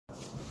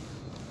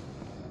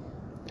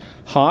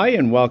Hi,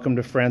 and welcome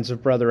to Friends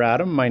of Brother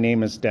Adam. My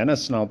name is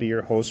Dennis, and I'll be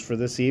your host for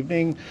this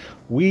evening.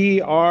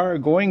 We are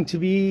going to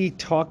be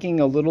talking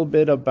a little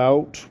bit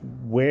about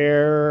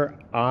where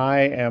I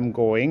am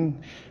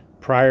going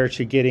prior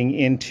to getting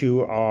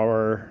into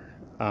our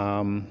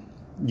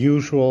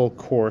usual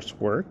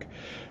coursework.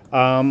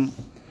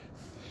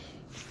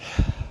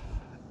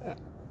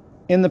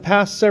 In the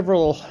past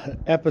several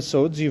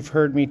episodes, you've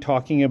heard me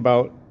talking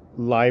about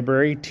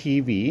library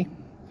TV.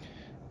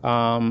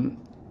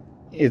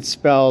 It's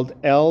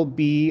spelled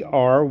LBRY.TV.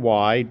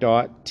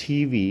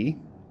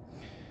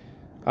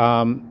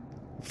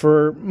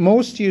 For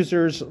most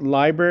users,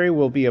 library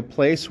will be a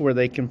place where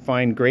they can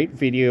find great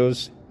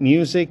videos,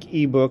 music,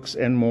 ebooks,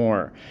 and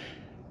more.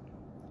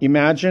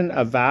 Imagine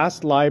a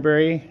vast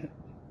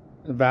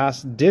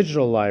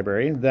digital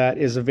library that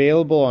is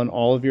available on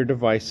all of your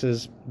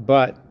devices,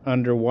 but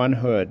under one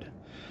hood.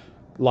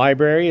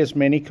 Library is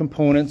many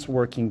components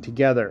working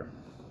together.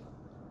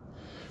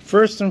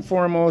 First and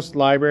foremost,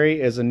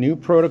 library is a new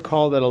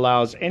protocol that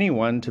allows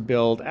anyone to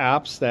build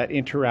apps that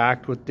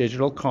interact with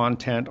digital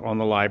content on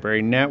the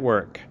library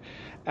network.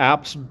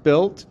 Apps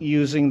built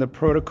using the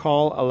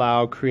protocol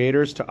allow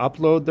creators to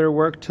upload their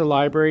work to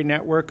library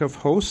network of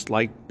hosts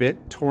like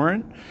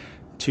BitTorrent,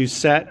 to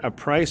set a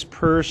price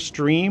per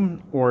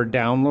stream or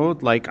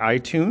download like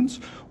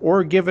iTunes,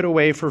 or give it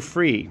away for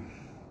free,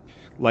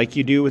 like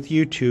you do with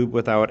YouTube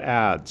without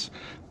ads.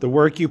 The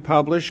work you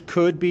publish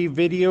could be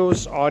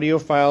videos, audio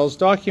files,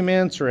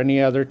 documents, or any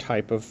other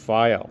type of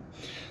file.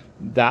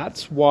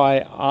 That's why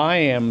I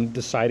am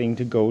deciding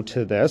to go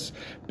to this,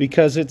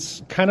 because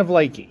it's kind of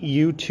like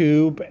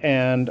YouTube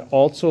and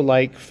also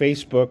like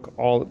Facebook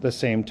all at the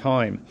same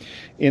time,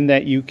 in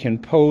that you can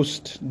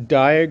post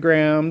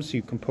diagrams,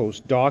 you can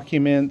post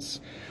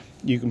documents,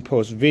 you can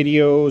post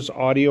videos,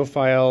 audio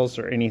files,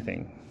 or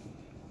anything.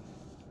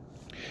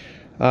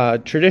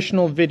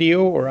 Traditional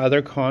video or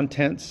other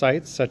content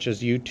sites such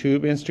as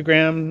YouTube,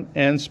 Instagram,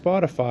 and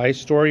Spotify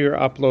store your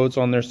uploads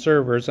on their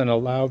servers and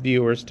allow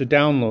viewers to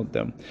download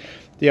them.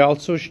 They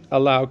also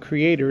allow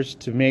creators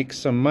to make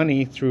some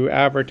money through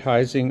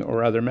advertising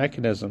or other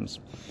mechanisms.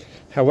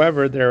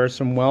 However, there are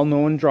some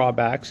well-known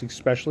drawbacks,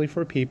 especially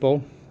for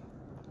people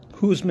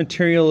whose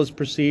material is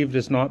perceived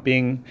as not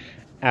being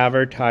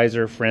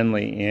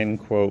advertiser-friendly, in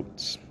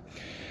quotes.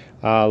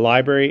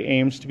 Library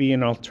aims to be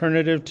an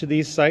alternative to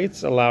these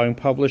sites, allowing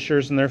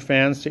publishers and their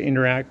fans to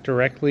interact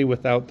directly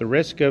without the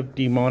risk of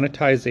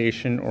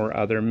demonetization or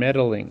other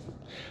meddling,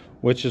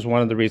 which is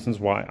one of the reasons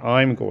why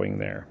I'm going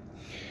there.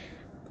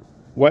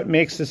 What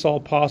makes this all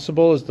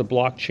possible is the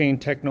blockchain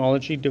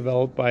technology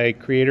developed by a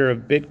creator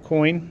of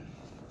Bitcoin.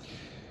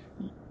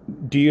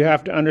 Do you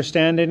have to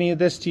understand any of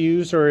this to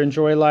use or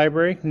enjoy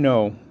library?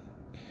 No.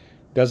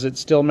 Does it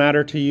still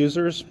matter to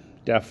users?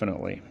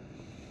 Definitely.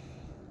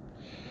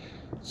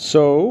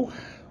 So,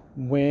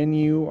 when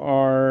you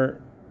are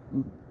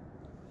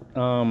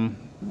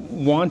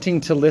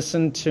wanting to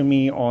listen to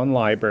me on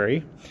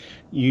library,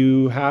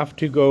 you have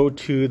to go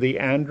to the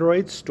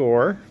Android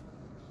store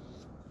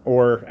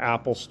or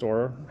Apple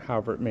store,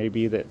 however it may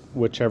be, that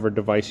whichever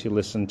device you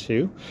listen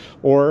to,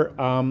 or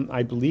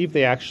I believe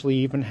they actually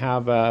even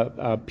have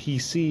a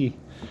PC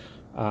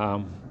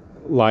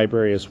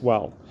library as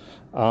well.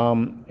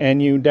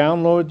 And you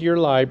download your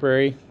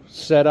library,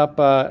 set up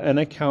an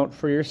account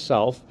for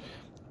yourself,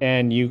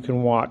 and you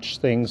can watch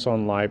things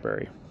on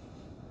library.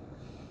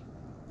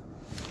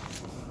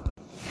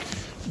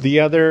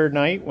 The other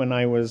night when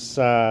I was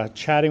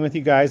chatting with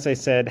you guys, I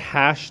said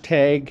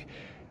hashtag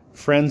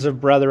Friends of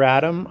Brother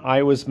Adam.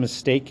 I was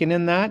mistaken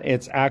in that.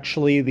 It's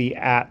actually the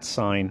 @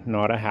 sign,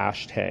 not a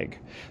hashtag.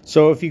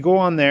 So if you go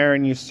on there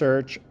and you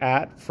search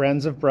 @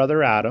 Friends of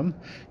Brother Adam,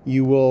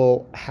 you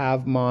will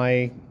have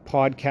my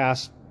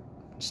podcast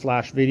 /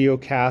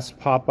 videocast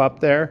pop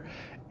up there,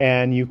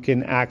 and you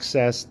can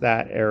access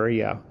that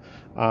area.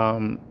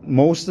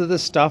 Most of the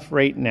stuff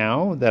right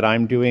now that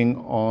I'm doing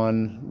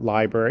on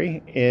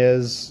library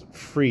is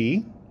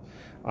free.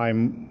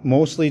 I'm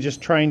mostly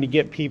just trying to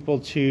get people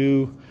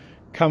to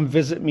come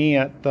visit me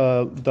at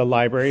the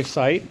library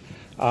site.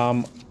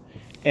 I'd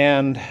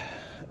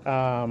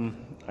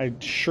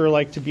sure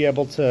like to be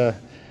able to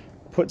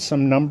put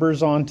some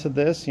numbers onto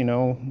this,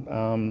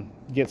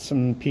 get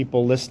some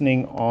people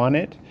listening on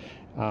it.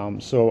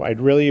 So I'd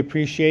really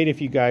appreciate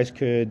if you guys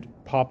could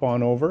pop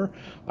on over.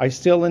 I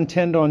still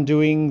intend on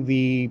doing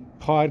the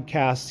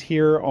podcast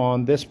here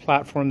on this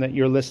platform that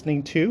you're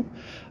listening to.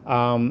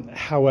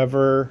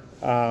 However,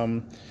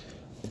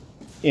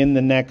 in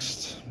the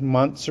next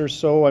months or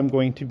so, I'm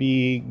going to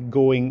be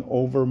going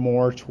over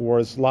more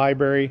towards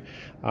library.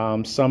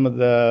 Some of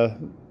the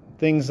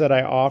things that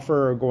I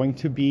offer are going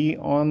to be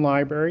on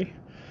library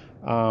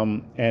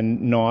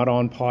and not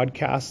on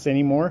podcasts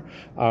anymore.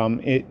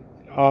 It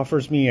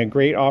offers me a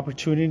great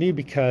opportunity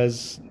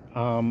because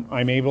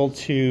I'm able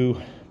to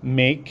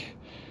make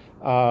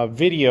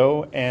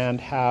video and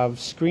have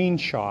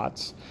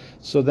screenshots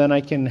So then I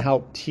can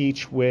help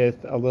teach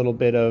with a little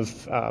bit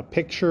of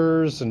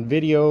pictures and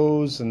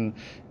videos and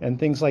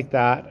things like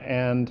that.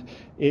 And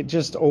it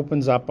just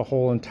opens up a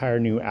whole entire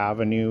new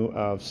avenue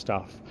of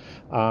stuff.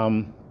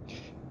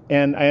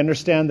 And I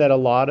understand that a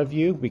lot of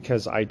you,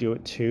 because I do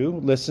it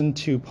too, listen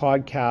to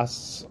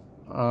podcasts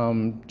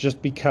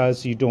just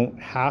because you don't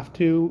have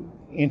to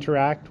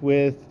interact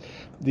with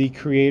the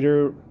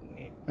creator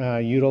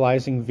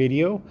utilizing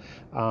video.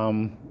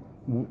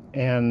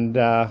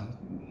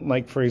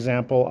 Like, for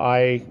example,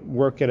 I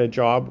work at a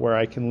job where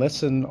I can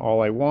listen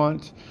all I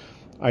want.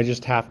 I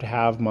just have to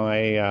have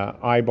my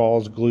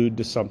eyeballs glued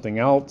to something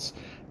else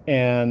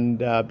and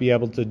be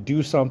able to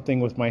do something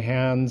with my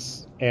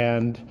hands,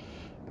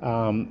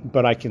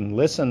 but I can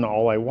listen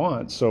all I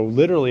want. So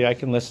literally I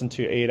can listen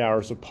to 8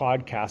 hours of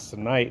podcasts a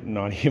night and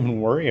not even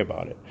worry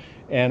about it.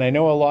 And I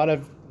know a lot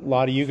of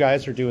you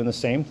guys are doing the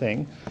same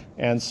thing.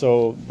 And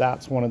so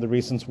that's one of the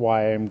reasons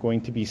why I'm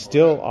going to be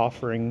still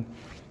offering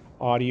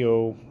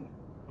audio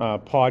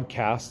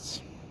podcasts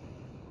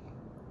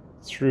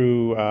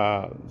through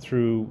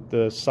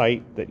the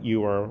site that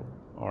you are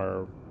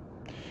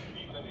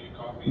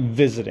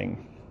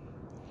visiting.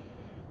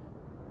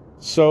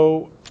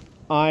 So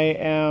I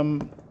am.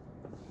 Got a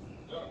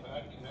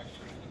bad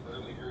connection. I can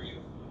barely hear you.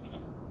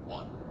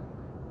 1,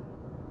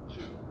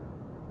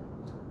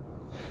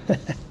 2.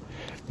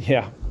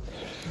 Yeah.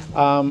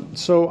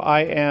 So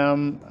I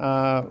am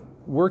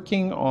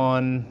working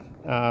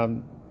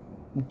on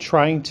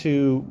trying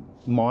to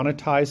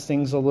monetize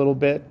things a little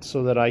bit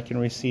so that I can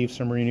receive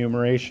some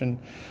remuneration.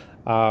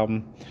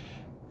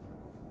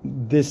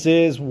 This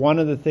is one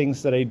of the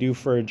things that I do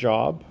for a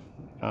job,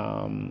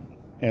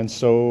 and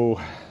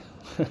so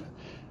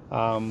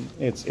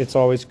it's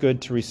always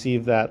good to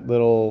receive that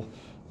little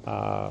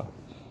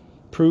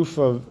proof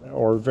of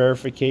or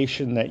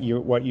verification that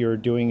what you're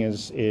doing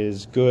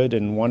is good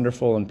and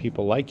wonderful and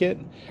people like it.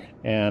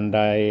 And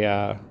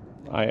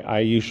I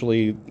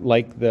usually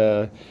like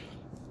the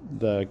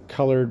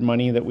colored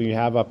money that we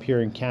have up here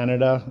in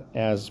Canada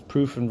as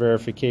proof and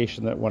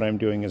verification that what I'm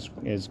doing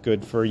is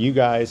good for you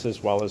guys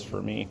as well as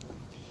for me.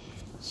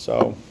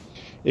 So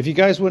if you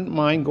guys wouldn't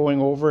mind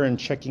going over and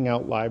checking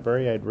out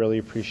Library, I'd really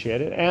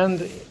appreciate it.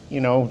 And,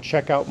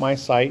 check out my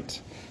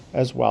site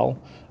as well.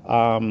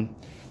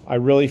 I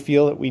really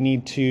feel that we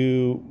need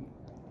to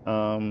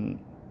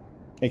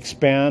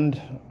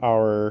expand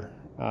our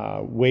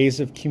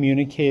ways of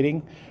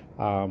communicating.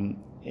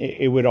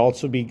 It would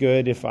also be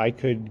good if I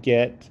could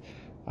get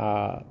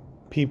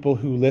people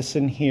who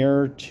listen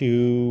here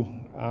to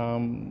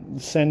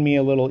send me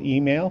a little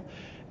email,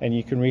 and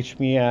you can reach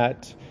me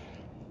at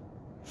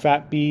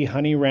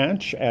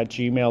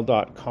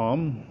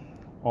fatbeehoneyranch@gmail.com,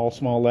 all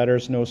small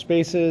letters, no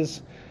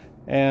spaces,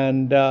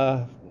 and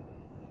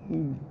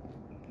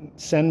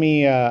send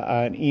me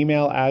an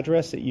email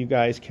address that you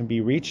guys can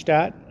be reached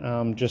at,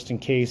 just in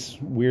case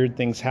weird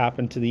things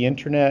happen to the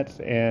internet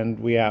and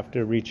we have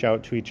to reach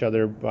out to each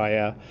other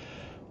via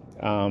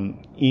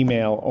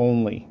email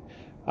only.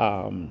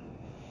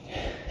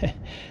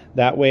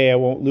 That way I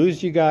won't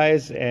lose you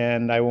guys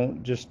and I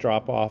won't just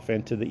drop off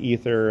into the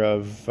ether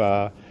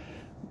of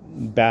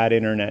bad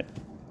internet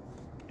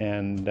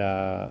and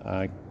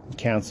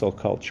cancel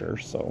culture.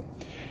 So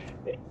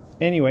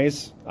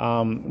anyways,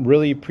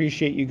 really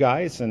appreciate you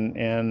guys,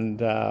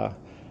 and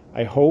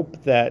I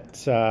hope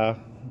that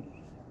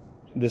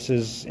this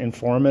is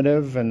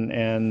informative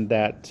and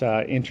that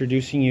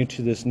introducing you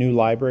to this new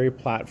library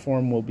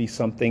platform will be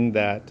something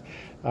that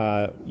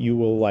you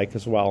will like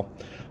as well.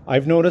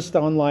 I've noticed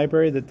on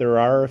Library that there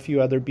are a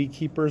few other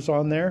beekeepers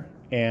on there,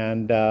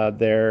 and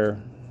they're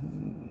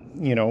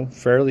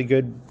fairly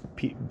good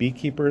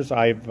beekeepers.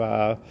 I've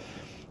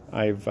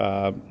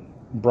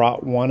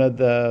brought one of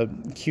the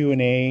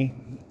Q&A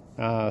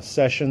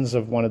sessions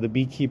of one of the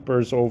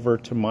beekeepers over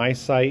to my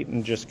site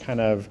and just kind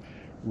of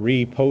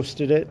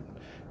reposted it.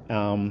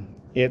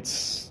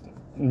 It's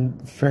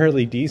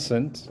fairly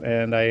decent,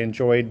 and I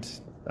enjoyed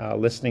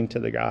listening to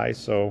the guy,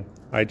 so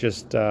I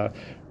just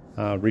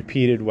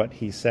repeated what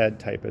he said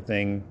type of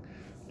thing,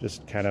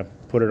 just kind of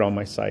put it on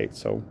my site.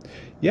 So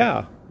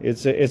yeah,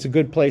 it's a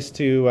good place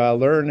to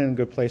learn and a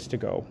good place to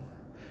go.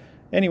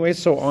 Anyway,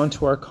 so on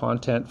to our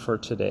content for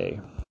today.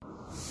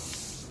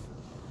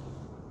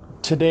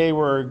 Today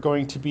we're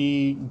going to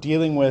be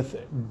dealing with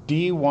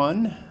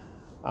D1,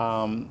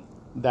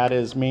 that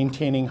is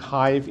maintaining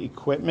hive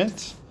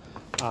equipment.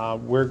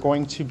 We're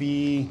going to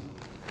be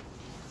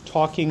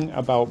talking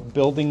about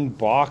building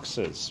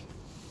boxes.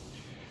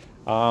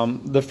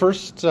 The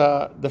first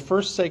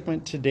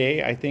segment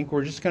today, I think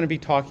we're just going to be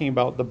talking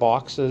about the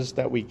boxes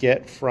that we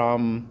get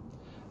from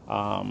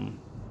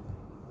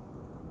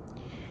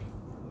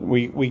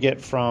we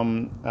get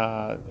from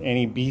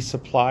any bee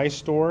supply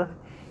store,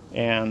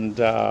 and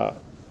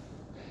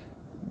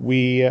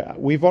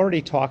we've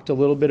already talked a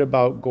little bit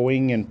about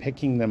going and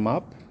picking them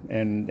up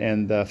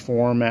and the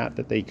format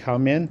that they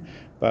come in,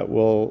 but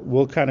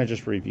we'll kind of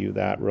just review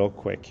that real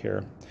quick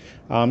here.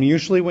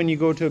 Usually when you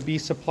go to a bee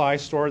supply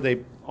store, they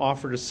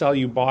offer to sell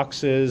you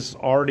boxes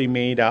already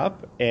made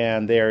up,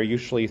 and they are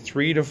usually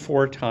 3 to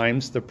 4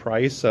 times the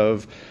price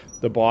of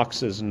the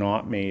boxes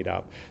not made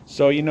up.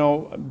 So, you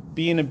know,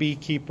 being a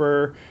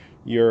beekeeper,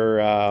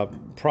 you're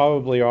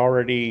probably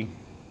already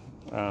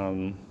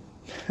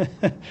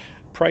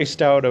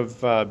priced out of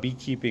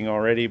beekeeping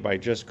already by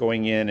just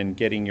going in and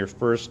getting your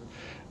first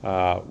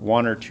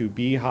 1 or 2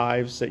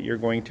 beehives that you're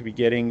going to be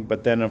getting.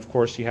 But then, of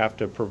course, you have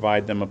to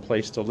provide them a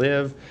place to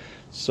live.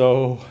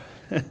 So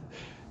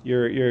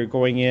you're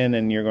going in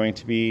and you're going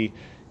to be,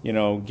 you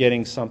know,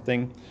 getting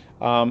something.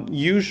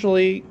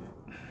 Usually,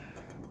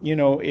 you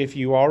know, if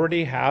you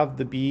already have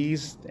the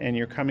bees and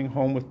you're coming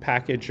home with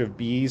package of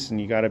bees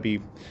and you got to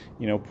be,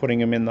 you know, putting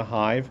them in the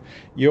hive,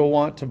 you'll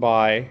want to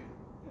buy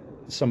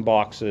some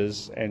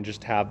boxes and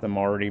just have them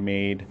already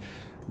made.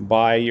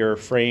 Buy your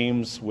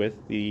frames with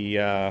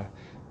the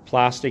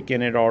plastic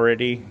in it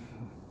already,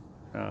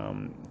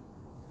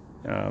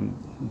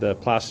 the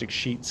plastic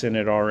sheets in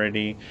it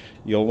already.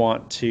 You'll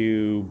want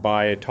to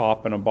buy a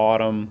top and a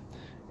bottom,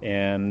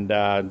 and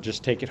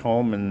just take it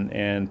home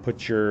and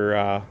put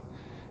your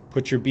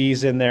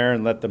bees in there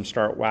and let them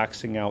start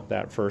waxing out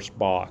that first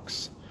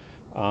box.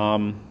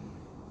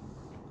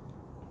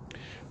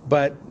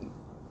 But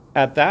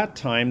at that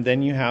time,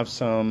 then you have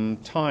some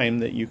time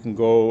that you can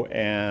go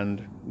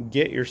and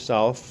get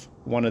yourself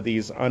one of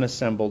these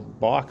unassembled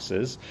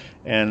boxes.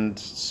 And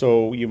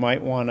so you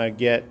might want to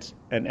get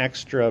an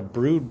extra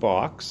brood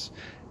box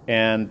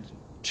and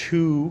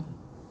 2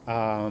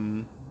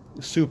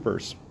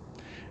 supers.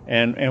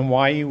 And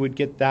why you would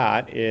get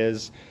that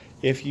is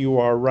if you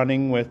are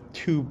running with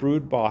 2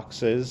 brood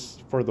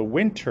boxes for the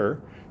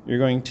winter, you're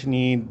going to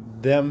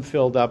need them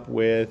filled up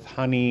with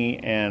honey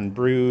and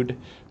brood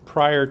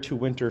prior to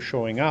winter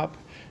showing up.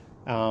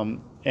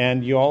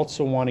 And you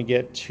also want to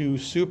get 2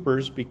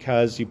 supers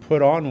because you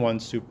put on 1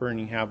 super and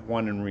you have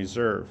 1 in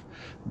reserve.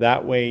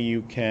 That way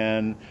you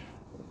can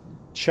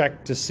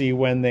check to see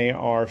when they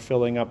are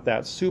filling up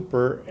that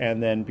super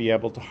and then be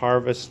able to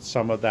harvest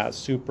some of that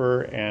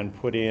super and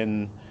put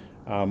in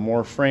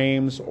more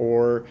frames,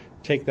 or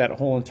take that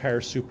whole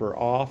entire super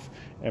off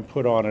and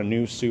put on a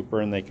new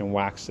super, and they can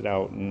wax it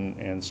out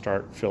and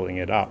start filling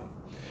it up.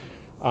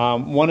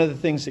 One of the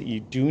things that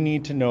you do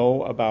need to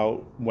know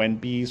about when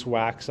bees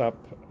wax up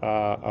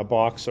a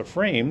box of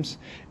frames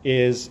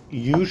is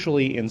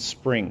usually in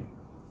spring.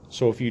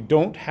 So if you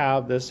don't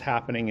have this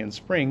happening in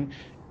spring,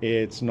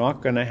 it's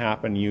not going to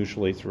happen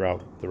usually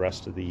throughout the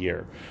rest of the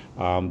year.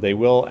 They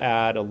will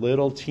add a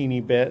little teeny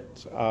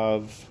bit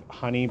of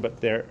honey,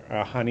 but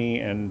honey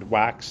and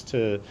wax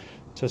to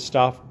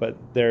stuff, but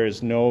there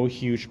is no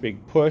huge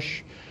big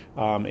push.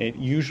 It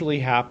usually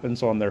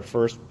happens on their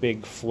first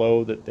big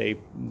flow that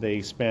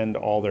they spend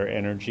all their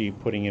energy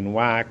putting in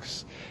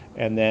wax,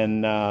 and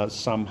then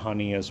some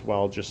honey as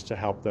well, just to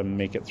help them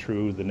make it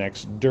through the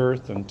next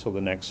dearth until the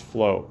next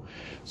flow.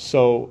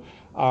 So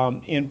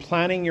in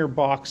planning your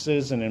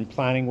boxes and in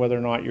planning whether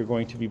or not you're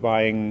going to be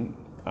buying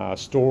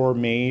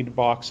store-made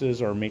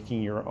boxes or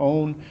making your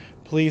own,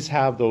 please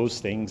have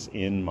those things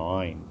in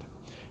mind.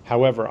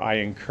 However, I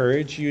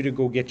encourage you to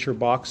go get your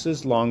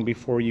boxes long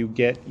before you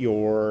get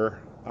your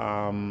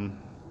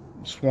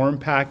swarm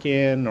pack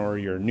in or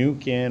your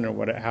nuke in, or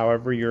whatever,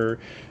 however you're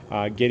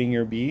getting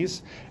your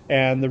bees.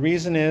 And the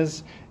reason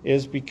is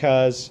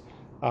because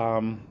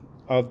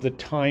of the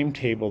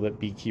timetable that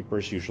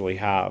beekeepers usually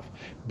have.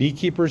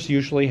 Beekeepers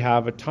usually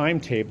have a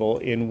timetable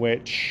in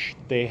which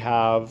they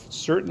have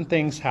certain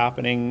things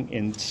happening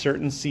in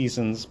certain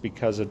seasons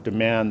because of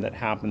demand that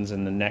happens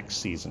in the next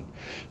season.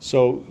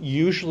 So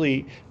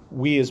usually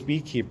we as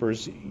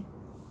beekeepers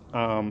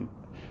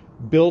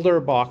build our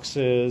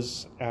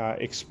boxes,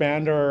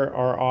 expand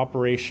our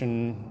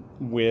operation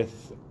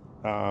with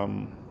our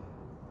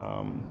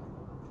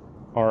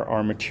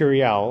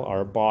material,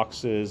 our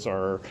boxes,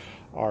 our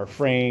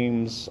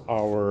frames,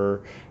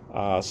 our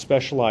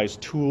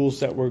specialized tools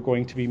that we're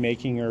going to be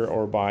making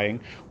or buying.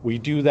 We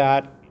do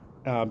that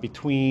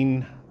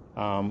between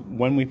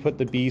when we put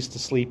the bees to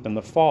sleep in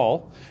the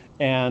fall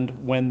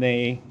and when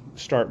they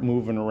start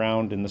moving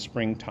around in the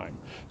springtime.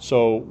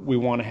 So we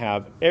want to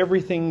have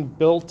everything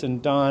built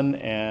and done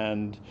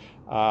and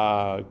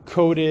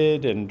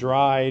coated and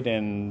dried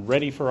and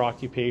ready for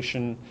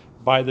occupation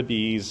by the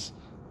bees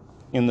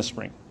in the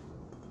spring.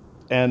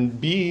 And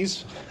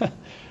bees,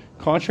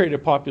 contrary to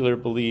popular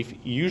belief,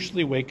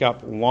 usually wake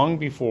up long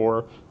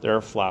before there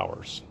are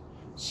flowers.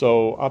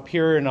 So up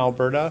here in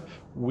Alberta,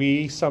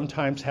 we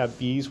sometimes have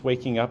bees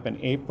waking up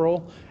in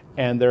April,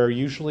 and there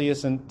usually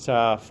isn't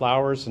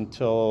flowers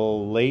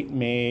until late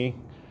May,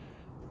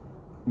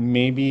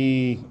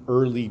 maybe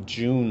early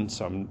June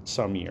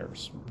some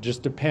years.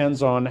 Just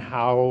depends on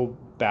how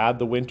bad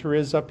the winter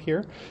is up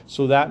here.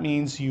 So that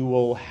means you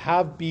will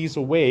have bees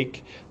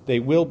awake. They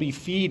will be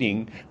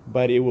feeding,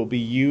 but it will be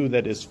you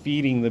that is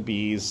feeding the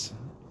bees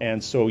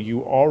And so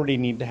you already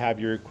need to have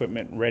your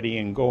equipment ready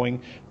and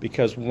going,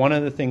 because one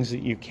of the things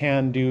that you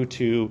can do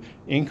to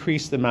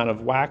increase the amount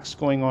of wax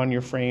going on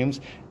your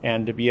frames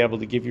and to be able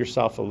to give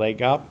yourself a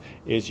leg up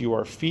is you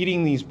are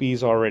feeding these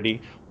bees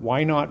already.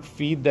 Why not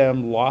feed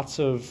them lots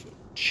of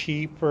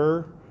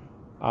cheaper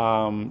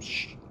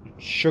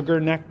sugar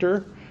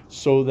nectar,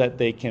 so that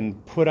they can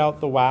put out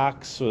the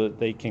wax, so that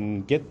they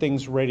can get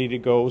things ready to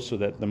go, so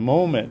that the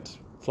moment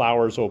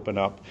flowers open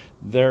up,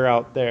 they're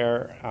out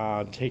there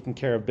taking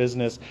care of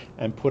business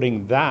and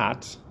putting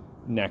that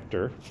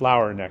nectar,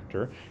 flower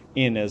nectar,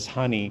 in as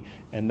honey,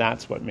 and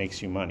that's what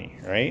makes you money,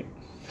 right?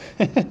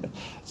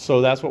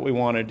 So that's what we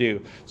want to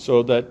do.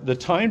 So the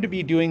time to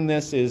be doing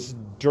this is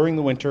during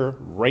the winter,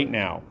 right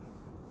now.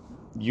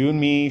 You and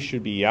me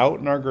should be out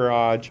in our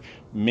garage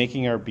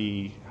making our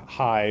bee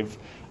hive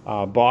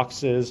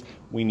boxes.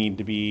 We need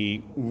to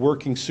be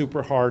working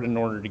super hard in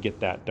order to get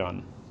that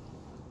done.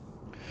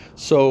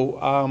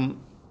 So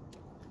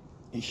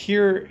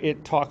here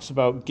it talks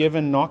about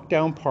given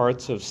knockdown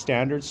parts of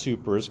standard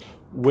supers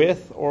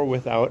with or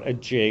without a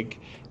jig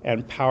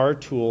and power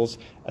tools,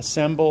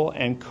 assemble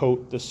and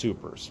coat the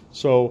supers.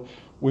 So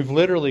we've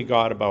literally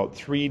got about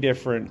 3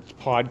 different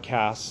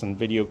podcasts and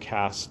video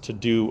casts to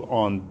do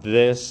on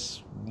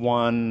this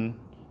one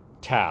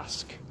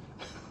task.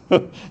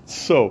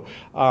 So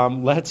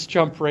let's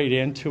jump right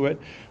into it.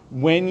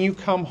 When you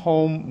come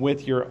home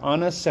with your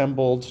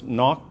unassembled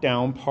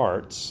knockdown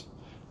parts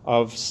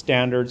of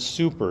standard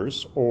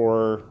supers,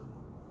 or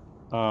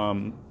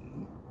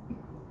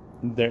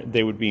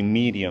they would be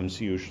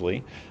mediums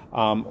usually,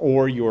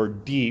 or your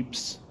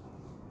deeps,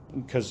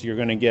 because you're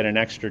going to get an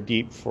extra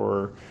deep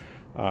for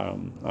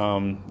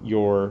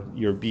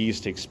your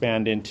bees to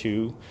expand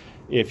into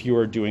if you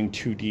are doing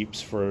 2 deeps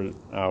for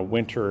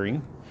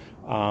wintering.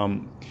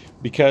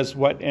 Because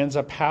what ends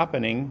up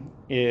happening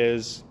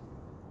is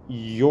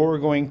you're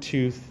going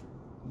to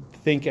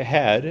think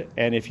ahead,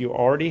 and if you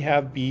already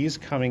have bees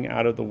coming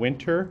out of the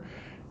winter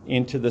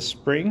into the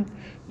spring,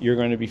 you're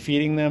going to be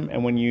feeding them,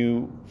 and when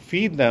you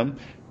feed them,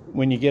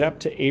 when you get up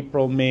to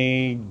April,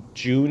 May,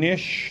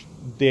 June-ish,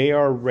 they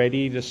are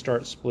ready to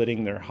start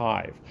splitting their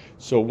hive.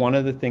 So one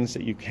of the things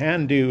that you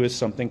can do is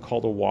something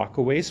called a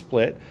walk-away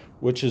split,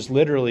 which is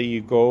literally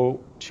you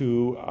go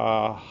to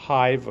a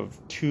hive of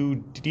 2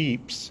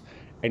 deeps,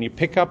 and you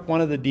pick up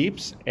one of the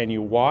deeps and you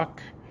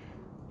walk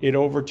it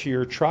over to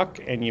your truck,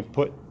 and you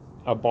put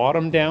a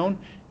bottom down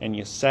and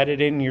you set it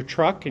in your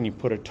truck, and you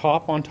put a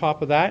top on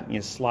top of that and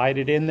you slide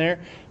it in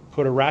there,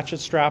 put a ratchet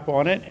strap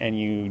on it, and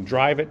you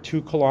drive it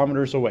 2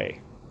 kilometers away.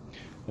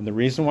 And the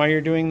reason why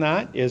you're doing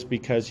that is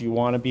because you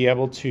want to be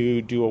able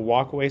to do a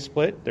walk-away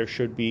split. There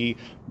should be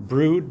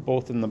brood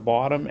both in the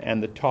bottom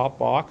and the top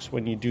box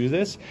when you do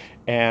this,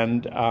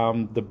 and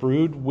the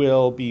brood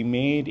will be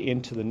made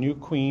into the new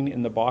queen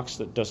in the box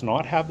that does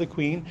not have the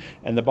queen,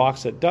 and the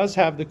box that does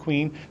have the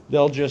queen,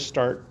 they'll just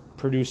start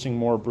producing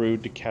more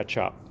brood to catch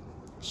up.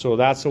 So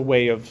that's a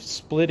way of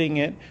splitting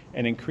it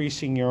and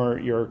increasing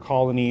your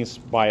colonies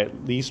by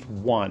at least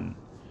 1.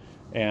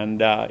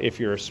 And if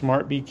you're a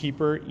smart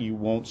beekeeper, you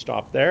won't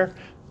stop there.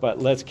 But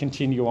let's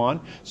continue on.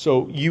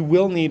 So you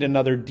will need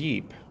another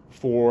deep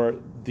for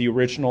the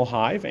original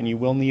hive, and you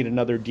will need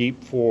another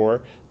deep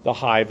for the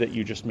hive that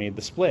you just made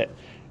the split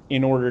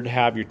in order to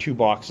have your 2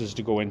 boxes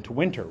to go into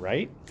winter,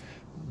 right?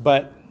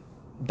 But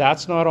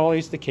that's not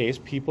always the case.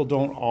 People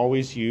don't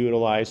always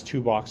utilize 2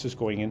 boxes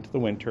going into the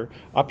winter.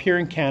 Up here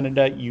in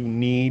Canada, you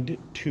need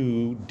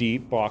 2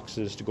 deep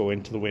boxes to go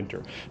into the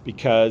winter,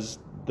 because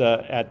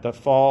at the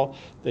fall,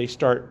 they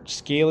start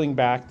scaling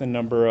back the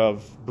number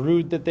of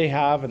brood that they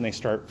have, and they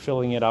start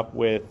filling it up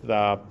with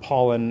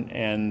pollen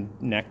and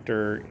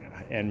nectar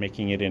and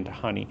making it into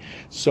honey.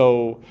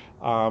 So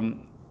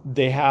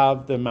they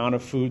have the amount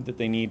of food that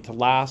they need to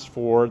last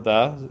for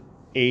the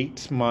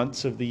 8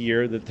 months of the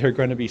year that they're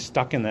going to be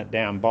stuck in that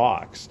damn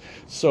box.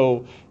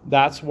 So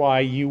that's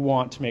why you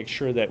want to make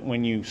sure that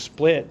when you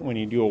split, when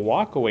you do a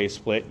walk-away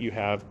split, you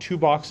have 2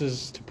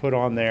 boxes to put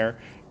on there,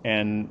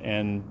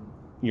 and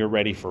you're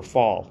ready for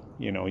fall.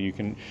 You know, you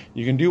can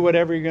do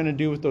whatever you're going to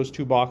do with those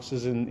 2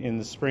 boxes in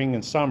the spring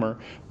and summer,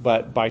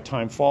 but by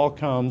time fall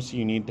comes,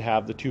 you need to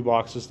have the 2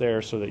 boxes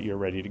there so that you're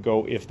ready to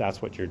go if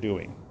that's what you're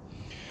doing.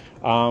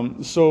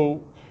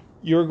 So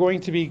you're going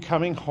to be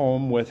coming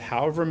home with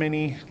however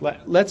many,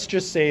 let's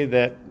just say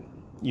that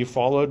you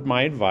followed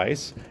my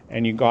advice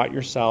and you got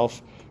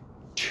yourself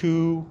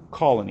 2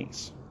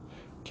 colonies.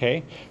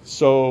 Okay,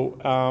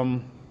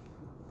 so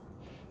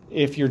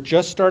if you're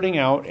just starting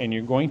out and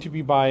you're going to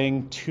be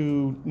buying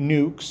 2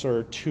 nukes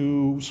or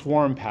 2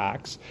 swarm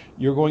packs,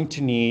 you're going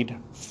to need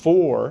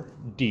 4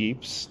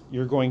 deeps.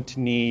 You're going to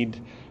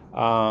need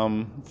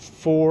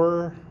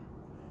 4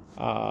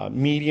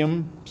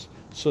 mediums,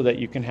 so that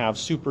you can have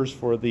supers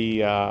for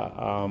the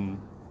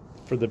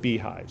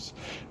beehives.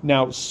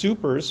 Now,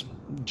 supers,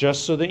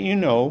 just so that you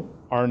know,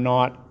 are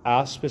not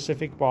a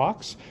specific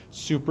box.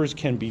 Supers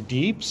can be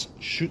deeps,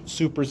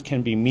 supers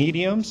can be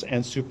mediums,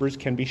 and supers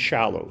can be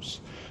shallows.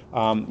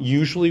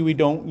 Usually we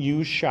don't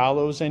use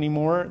shallows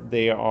anymore.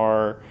 They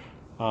are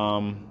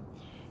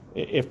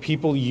If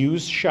people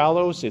use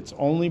shallows, it's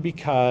only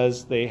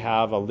because they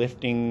have a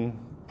lifting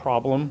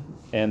problem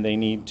and they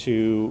need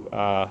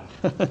to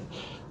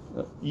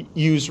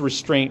use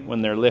restraint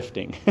when they're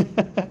lifting.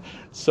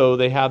 So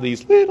they have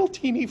these little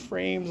teeny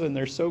frames and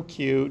they're so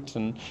cute,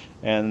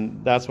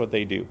 and that's what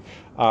they do.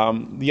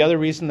 The other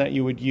reason that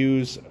you would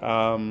use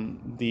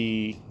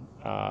the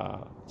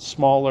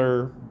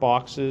smaller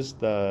boxes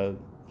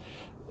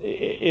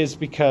is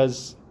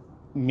because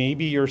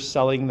maybe you're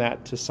selling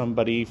that to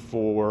somebody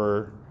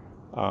for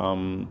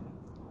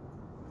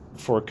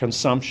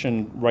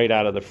consumption right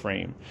out of the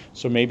frame.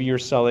 So maybe you're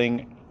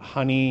selling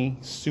honey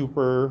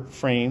super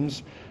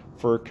frames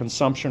for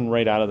consumption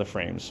right out of the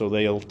frame. So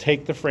they'll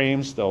take the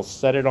frames, they'll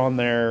set it on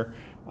their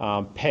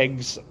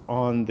pegs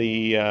on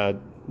the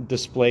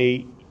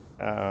display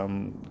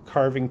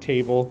carving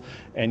table,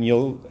 and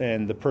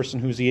the person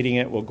who's eating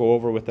it will go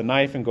over with a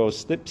knife and go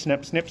snip,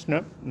 snip, snip,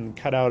 snip, and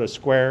cut out a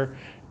square,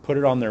 put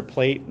it on their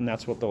plate, and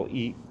that's what they'll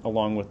eat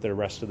along with the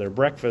rest of their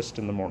breakfast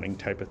in the morning,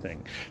 type of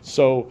thing.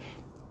 So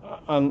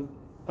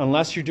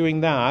unless you're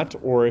doing that,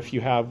 or if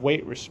you have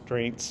weight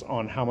restraints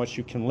on how much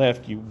you can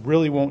lift, you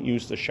really won't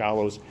use the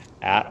shallows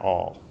at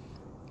all.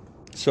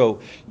 So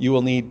you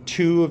will need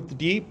 2 of the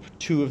deep,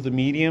 2 of the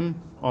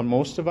medium on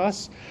most of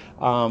us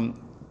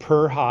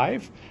per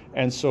hive.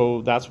 And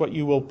so that's what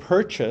you will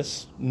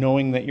purchase,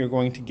 knowing that you're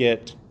going to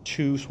get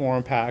 2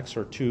 swarm packs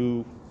or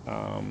 2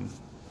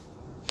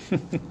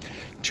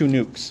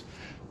 nukes.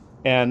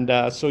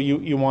 And so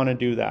you want to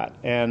do that.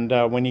 And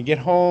when you get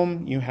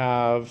home, you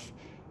have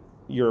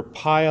your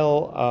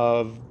pile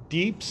of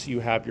deeps, you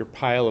have your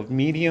pile of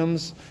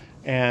mediums,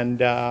 and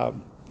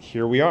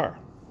here we are.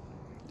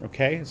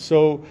 Okay,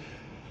 so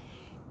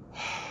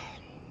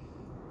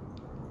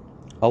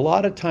a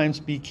lot of times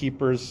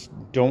beekeepers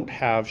don't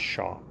have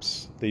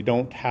shops. They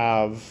don't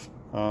have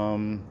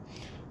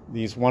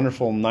these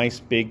wonderful, nice,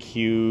 big,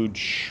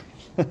 huge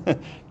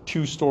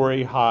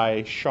 2-story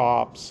high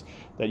shops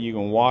that you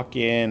can walk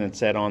in and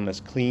set on this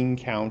clean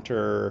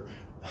counter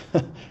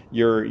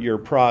your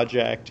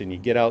project, and you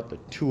get out the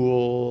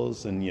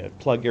tools and you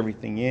plug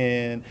everything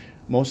in.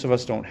 Most of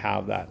us don't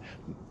have that.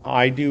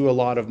 I do a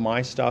lot of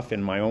my stuff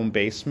in my own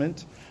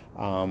basement,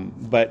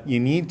 but you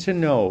need to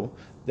know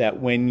that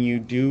when you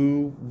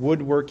do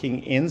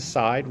woodworking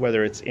inside,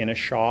 whether it's in a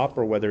shop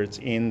or whether it's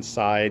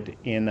inside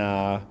in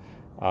a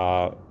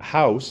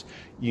house,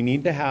 you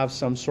need to have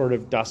some sort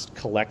of dust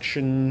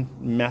collection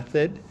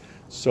method.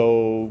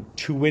 So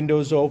 2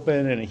 windows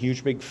open and a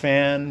huge big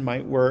fan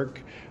might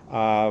work.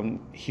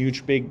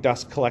 Huge big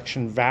dust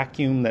collection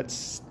vacuum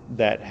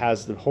that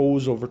has the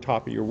hose over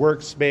top of your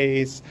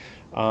workspace.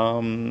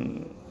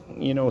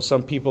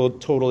 Some people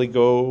totally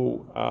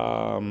go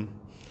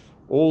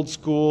old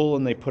school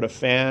and they put a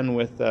fan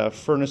with a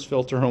furnace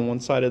filter on one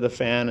side of the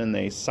fan and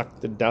they suck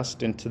the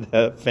dust into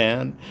the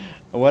fan.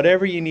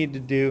 Whatever you need to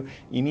do,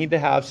 you need to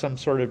have some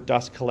sort of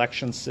dust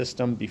collection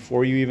system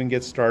before you even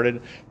get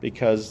started,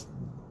 because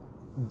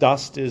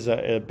dust is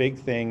a big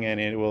thing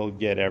and it will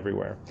get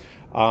everywhere.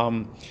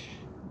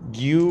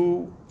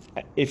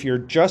 If you're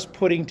just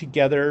putting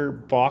together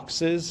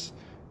boxes,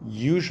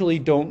 usually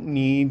don't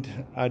need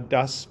a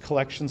dust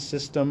collection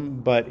system,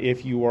 but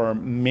if you are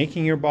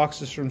making your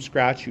boxes from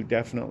scratch, you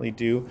definitely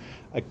do.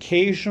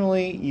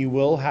 Occasionally, you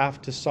will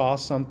have to saw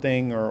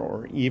something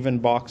or even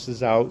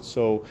boxes out,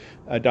 so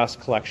a dust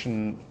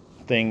collection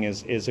thing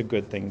is a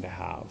good thing to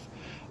have.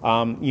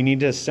 You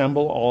need to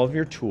assemble all of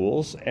your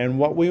tools, and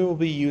what we will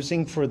be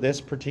using for this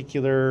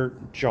particular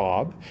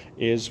job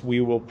is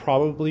we will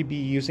probably be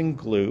using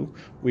glue.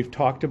 We've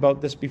talked about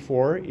this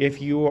before.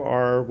 If you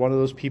are one of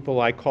those people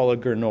I call a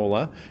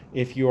granola,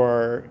 if you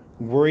are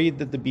worried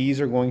that the bees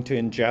are going to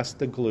ingest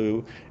the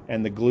glue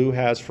and the glue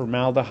has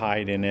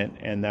formaldehyde in it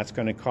and that's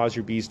going to cause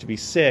your bees to be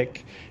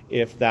sick,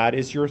 if that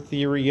is your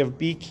theory of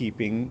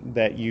beekeeping,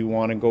 that you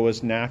want to go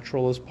as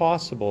natural as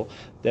possible,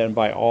 then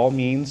by all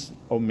means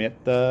omit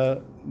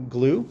the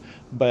glue.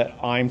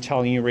 But I'm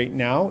telling you right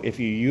now, if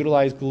you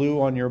utilize glue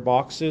on your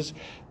boxes,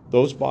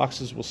 those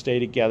boxes will stay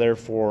together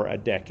for a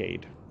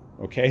decade.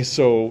 Okay,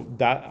 so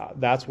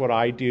that's what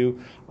I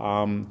do.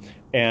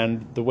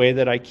 And the way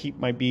that I keep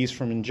my bees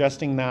from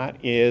ingesting that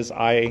is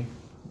I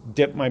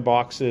dip my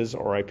boxes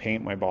or I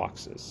paint my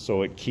boxes,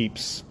 so it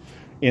keeps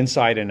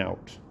inside and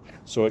out.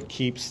 So it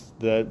keeps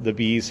the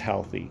bees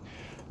healthy.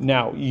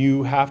 Now,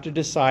 you have to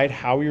decide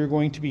how you're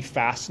going to be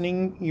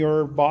fastening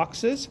your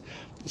boxes.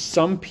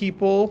 Some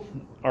people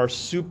are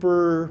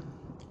super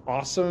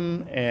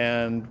awesome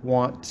and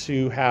want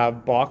to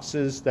have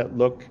boxes that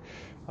look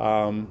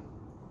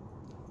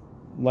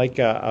like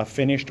a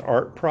finished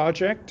art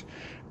project.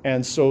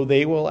 And so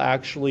they will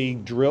actually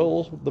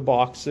drill the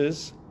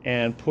boxes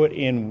and put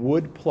in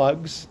wood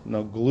plugs,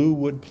 glue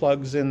wood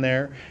plugs in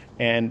there,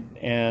 and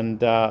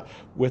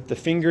with the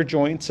finger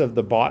joints of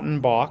the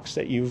bottom box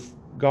that you've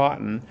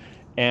gotten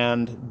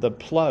and the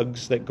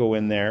plugs that go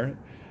in there,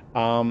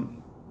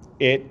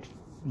 it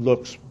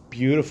looks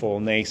beautiful.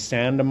 And they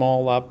sand them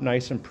all up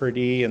nice and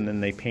pretty, and then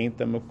they paint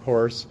them, of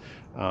course,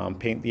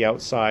 paint the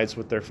outsides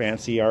with their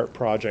fancy art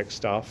project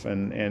stuff,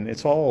 and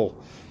it's all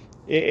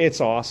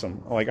It's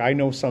awesome. Like, I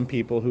know some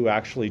people who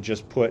actually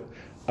just put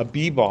a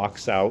bee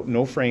box out,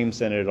 no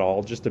frames in it at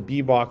all, just a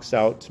bee box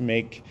out to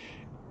make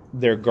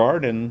their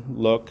garden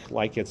look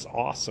like it's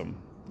awesome.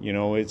 You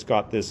know, it's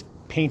got this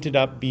painted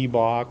up bee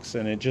box,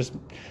 and it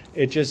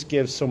just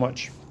gives so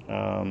much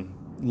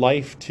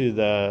life to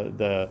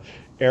the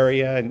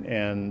area,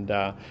 and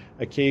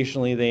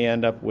occasionally they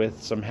end up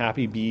with some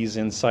happy bees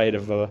inside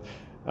of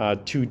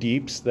two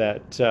deeps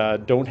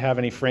that don't have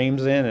any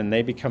frames in, and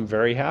they become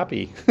very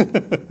happy.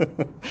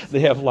 They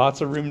have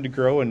lots of room to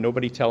grow and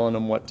nobody telling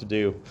them what to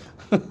do.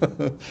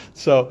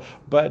 So,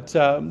 but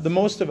the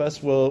most of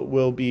us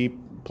will be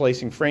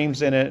placing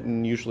frames in it,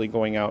 and usually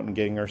going out and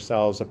getting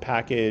ourselves a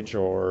package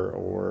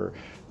or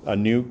a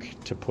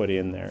nuke to put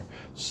in there.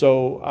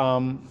 So,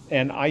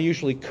 and I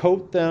usually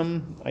coat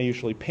them, I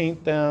usually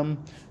paint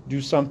them,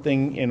 do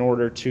something in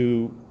order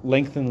to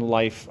lengthen the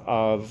life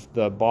of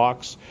the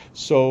box.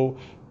 So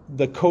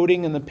the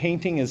coating and the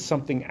painting is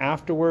something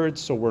afterwards,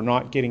 so we're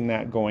not getting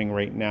that going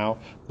right now.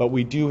 But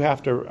we do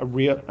have to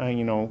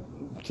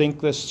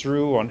think this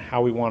through on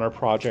how we want our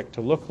project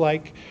to look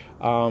like.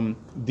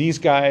 These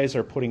guys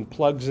are putting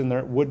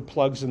wood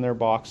plugs in their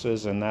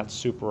boxes, and that's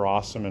super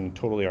awesome and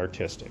totally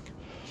artistic.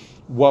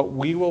 What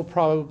we will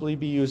probably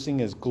be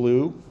using is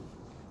glue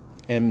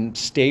and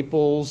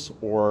staples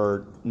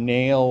or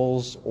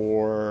nails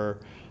or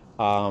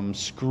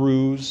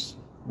screws,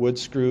 wood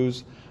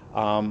screws.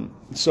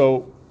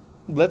 So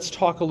let's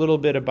talk a little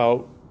bit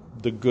about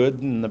the good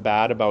and the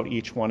bad about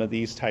each one of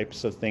these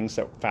types of things,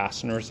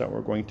 fasteners that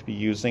we're going to be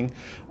using.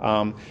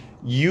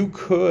 You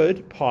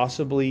could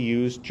possibly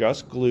use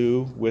just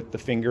glue with the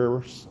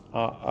fingers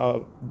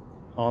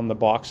on the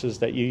boxes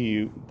that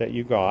you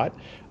got.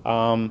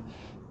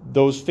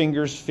 Those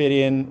fingers fit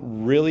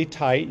in really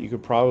tight. You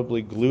could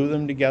probably glue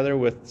them together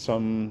with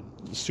some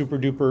super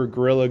duper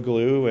Gorilla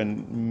Glue,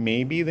 and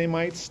maybe they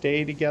might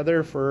stay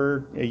together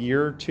for a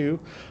year or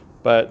two.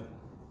 But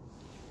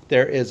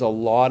there is a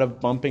lot of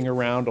bumping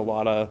around, a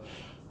lot of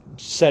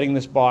setting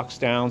this box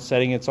down,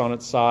 setting it on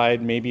its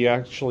side. Maybe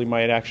you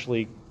might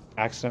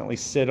accidentally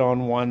sit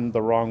on one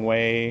the wrong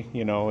way.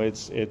 You know,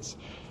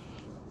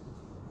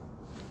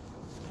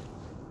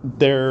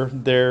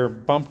 they're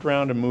bumped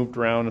around and moved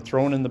around and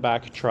thrown in the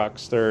back of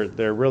trucks.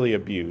 They're really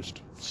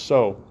abused.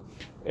 So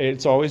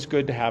it's always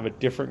good to have a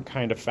different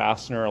kind of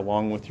fastener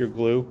along with your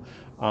glue.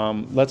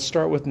 Let's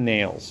start with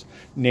nails.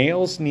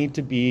 Nails need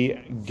to be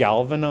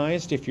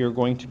galvanized if you're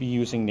going to be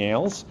using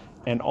nails,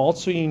 and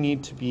also you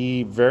need to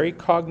be very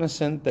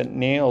cognizant that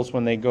nails,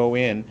 when they go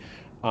in,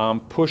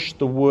 push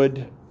the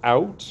wood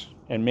out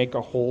and make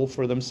a hole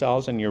for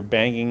themselves, and you're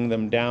banging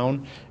them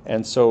down,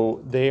 and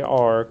so they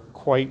are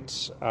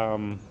quite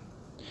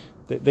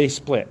they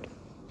split.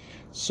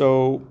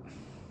 So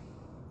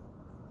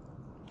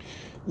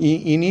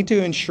you need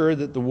to ensure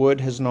that the wood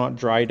has not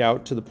dried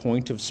out to the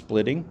point of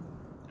splitting.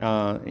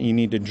 You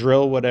need to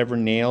drill whatever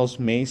nails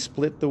may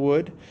split the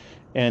wood.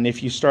 And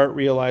if you start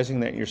realizing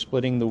that you're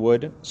splitting the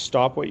wood,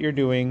 stop what you're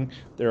doing.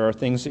 There are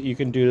things that you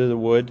can do to the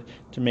wood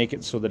to make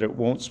it so that it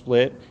won't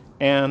split.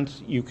 And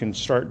you can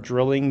start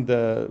drilling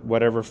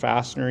whatever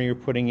fastener you're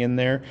putting in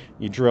there.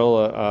 You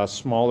drill a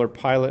smaller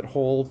pilot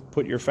hole,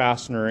 put your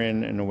fastener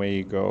in, and away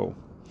you go.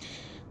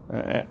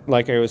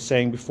 Like I was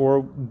saying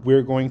before,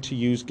 we're going to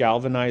use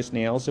galvanized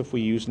nails if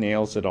we use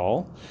nails at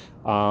all.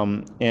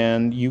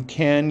 And you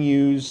can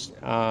use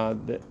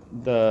and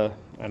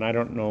I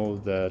don't know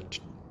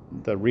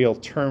the real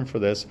term for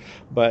this,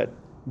 but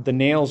the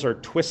nails are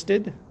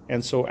twisted,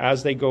 and so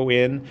as they go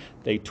in,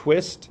 they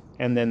twist,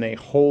 and then they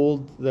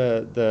hold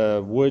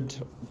the wood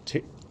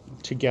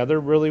together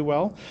really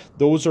well.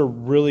 Those are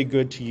really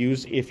good to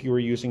use if you are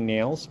using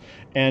nails,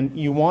 and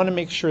you want to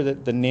make sure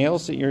that the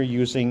nails that you're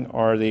using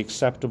are the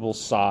acceptable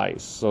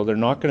size, so they're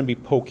not going to be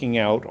poking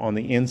out on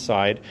the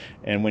inside,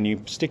 and when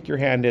you stick your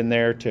hand in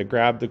there to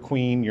grab the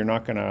queen, you're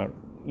not going to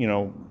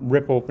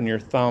rip open your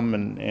thumb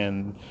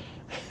and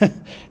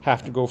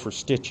have to go for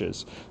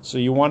stitches. So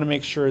you want to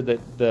make sure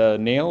that the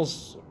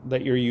nails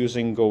that you're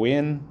using go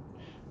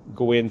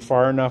in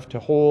far enough to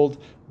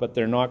hold, but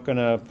they're not going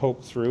to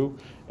poke through.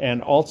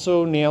 And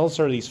also, nails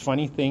are these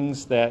funny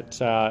things that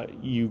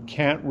you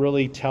can't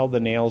really tell the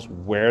nails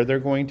where they're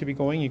going to be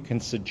going. You can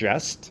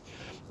suggest,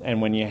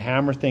 and when you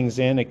hammer things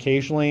in,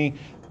 occasionally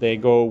they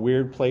go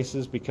weird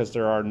places because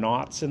there are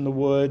knots in the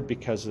wood,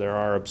 because there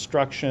are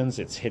obstructions,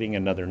 it's hitting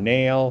another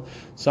nail,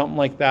 something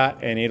like that,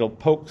 and it'll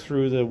poke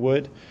through the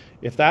wood.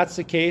 If that's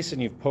the case and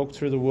you've poked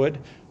through the wood,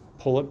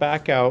 pull it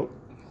back out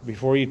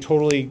before you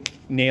totally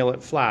nail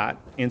it flat.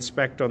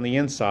 Inspect on the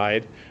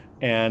inside,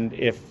 and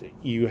if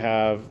you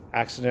have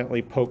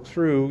accidentally poked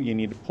through, you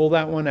need to pull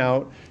that one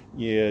out.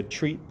 You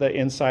treat the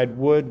inside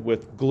wood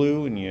with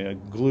glue, and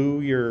you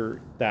glue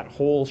that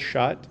hole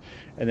shut,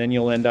 and then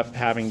you'll end up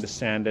having to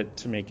sand it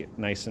to make it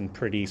nice and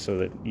pretty so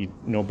that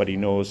nobody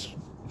knows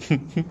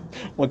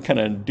what kind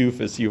of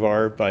doofus you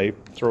are by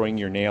throwing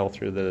your nail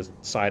through the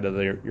side of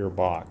your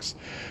box.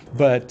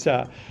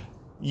 But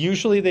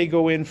usually they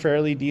go in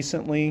fairly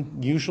decently.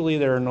 Usually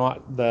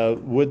the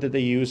wood that they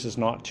use is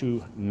not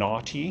too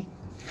knotty.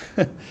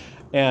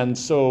 And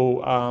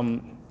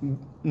so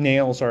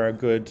nails are a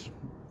good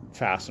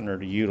fastener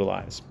to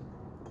utilize.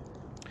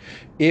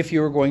 If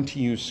you're going to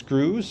use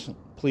screws,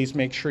 please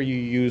make sure you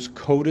use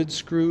coated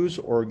screws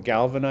or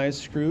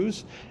galvanized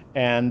screws.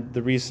 And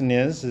the reason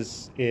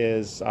is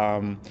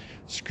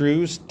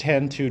screws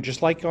tend to,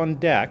 just like on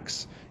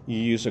decks, you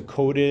use a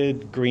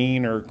coated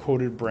green or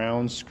coated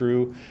brown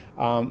screw.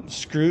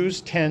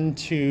 Screws tend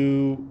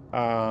to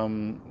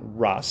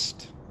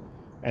rust.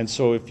 And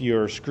so if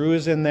your screw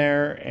is in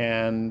there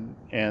and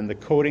the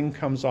coating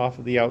comes off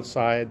of the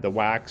outside, the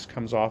wax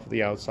comes off of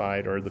the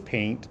outside or the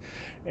paint,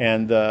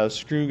 and the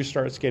screw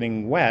starts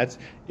getting wet,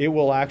 it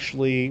will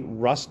actually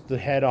rust the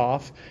head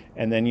off,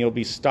 and then you'll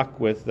be stuck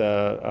with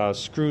a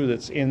screw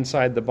that's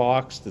inside the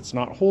box that's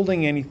not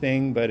holding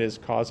anything but is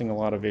causing a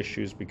lot of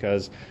issues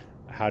because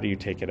how do you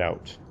take it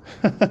out?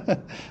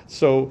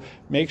 So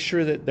make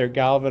sure that they're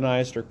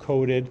galvanized or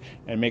coated,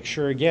 and make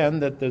sure again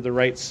that they're the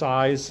right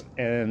size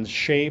and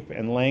shape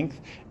and length.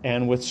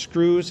 And with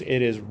screws,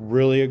 it is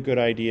really a good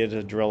idea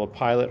to drill a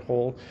pilot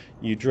hole.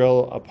 You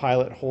drill a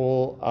pilot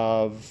hole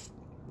of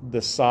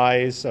the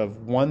size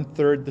of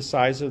 1/3 the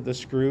size of the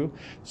screw,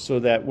 so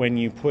that when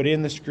you put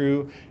in the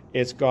screw,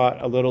 it's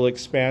got a little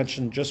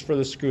expansion just for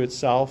the screw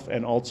itself,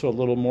 and also a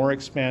little more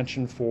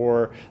expansion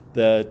for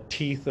the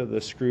teeth of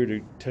the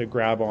screw to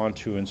grab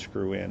onto and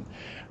screw in.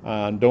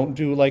 Don't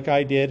do like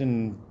I did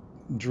and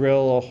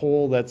drill a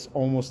hole that's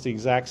almost the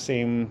exact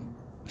same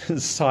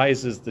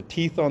size as the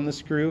teeth on the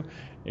screw.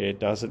 It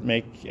doesn't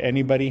make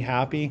anybody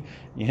happy.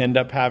 You end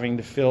up having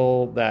to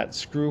fill that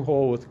screw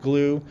hole with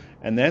glue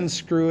and then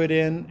screw it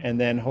in, and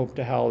then hope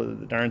to hell that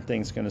the darn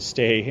thing's going to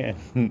stay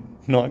and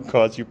not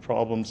cause you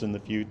problems in the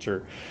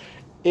future.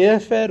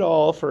 If at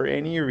all, for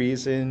any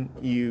reason,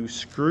 you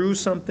screw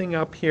something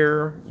up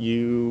here,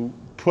 you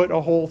put a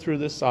hole through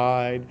the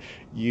side,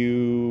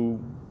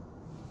 you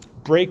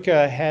break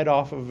a head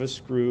off of a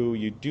screw,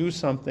 you do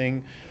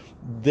something,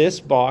 this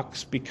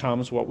box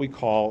becomes what we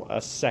call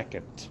a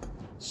second.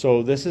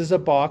 So this is a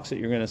box that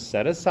you're going to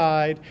set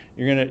aside.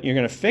 You're going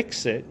to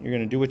fix it. You're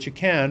going to do what you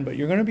can, but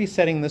you're going to be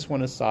setting this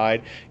one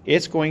aside.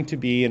 It's going to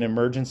be an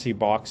emergency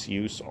box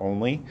use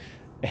only,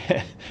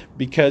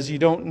 because you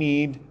don't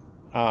need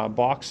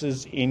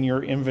boxes in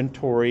your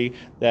inventory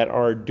that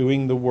are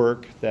doing the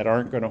work that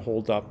aren't going to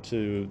hold up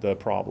to the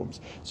problems.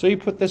 So you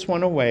put this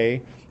one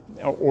away,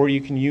 or you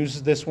can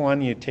use this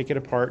one, you take it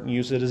apart and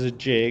use it as a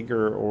jig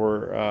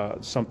or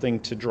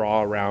something to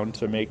draw around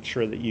to make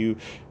sure that you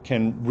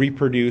can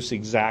reproduce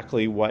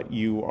exactly what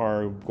you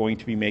are going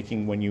to be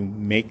making when you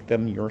make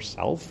them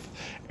yourself,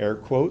 air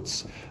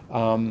quotes.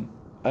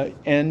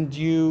 And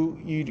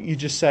you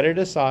just set it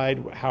aside,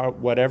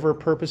 whatever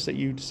purpose that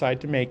you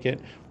decide to make it.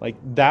 Like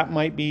that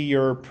might be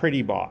your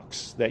pretty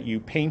box that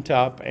you paint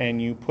up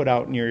and you put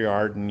out in your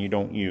yard and you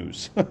don't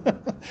use,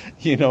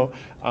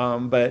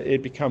 but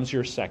it becomes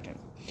your second.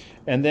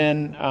 And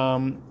then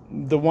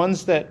the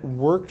ones that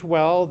worked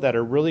well, that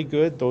are really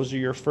good, those are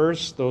your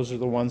first. Those are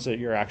the ones that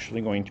you're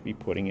actually going to be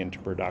putting into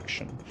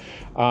production.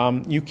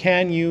 You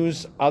can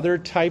use other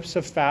types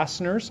of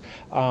fasteners.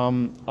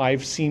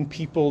 I've seen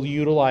people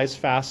utilize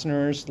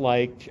fasteners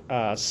like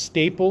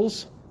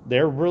staples.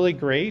 They're really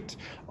great.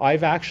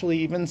 I've actually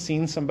even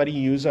seen somebody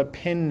use a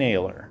pin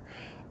nailer.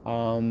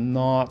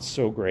 Not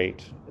so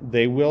great.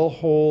 They will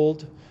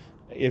hold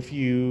if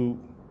you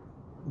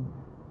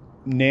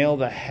nail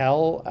the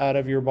hell out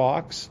of your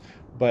box,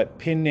 but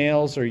pin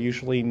nails are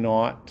usually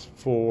not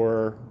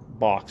for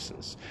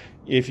boxes.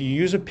 If you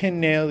use a pin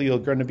nail, you're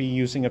going to be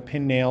using a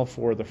pin nail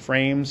for the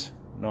frames,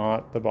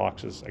 not the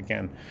boxes.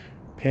 Again,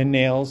 pin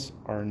nails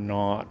are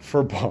not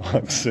for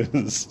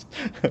boxes.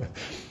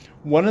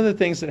 One of the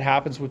things that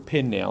happens with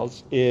pin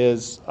nails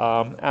is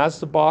as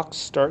the box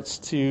starts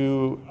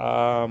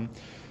to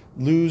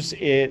lose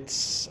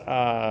its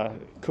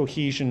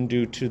cohesion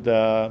due to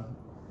the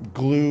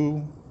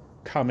glue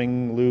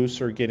coming loose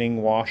or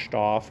getting washed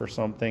off or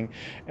something,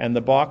 and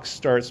the box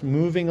starts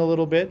moving a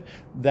little bit,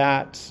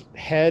 that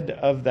head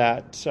of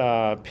that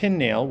pin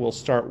nail will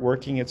start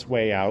working its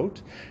way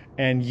out,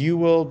 and you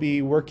will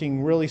be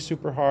working really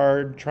super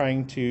hard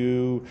trying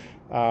to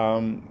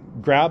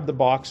grab the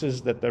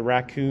boxes that the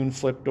raccoon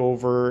flipped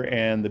over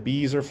and the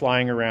bees are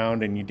flying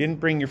around, and you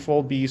didn't bring your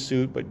full bee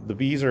suit, but the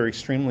bees are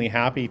extremely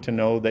happy to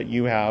know that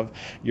you have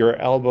your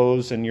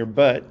elbows and your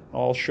butt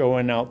all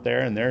showing out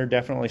there, and they're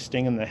definitely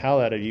stinging the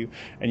hell out of you.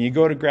 And you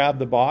go to grab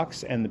the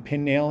box and the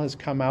pin nail has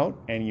come out,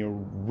 and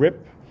you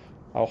rip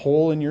a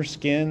hole in your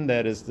skin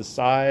that is the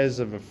size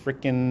of a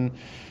freaking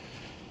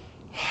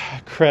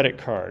credit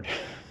card.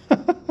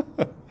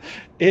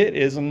 It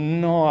is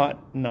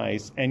not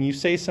nice, and you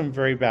say some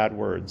very bad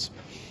words.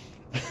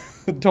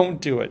 Don't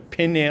do it.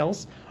 Pin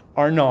nails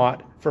are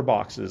not for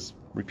boxes.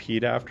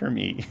 Repeat after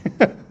me.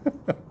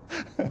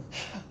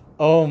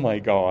 Oh my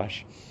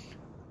gosh.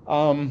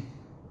 I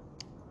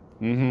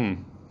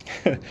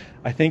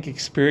think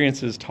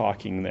experience is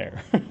talking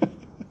there.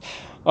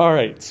 All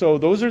right, so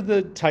those are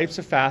the types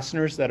of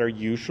fasteners that are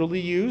usually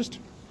used.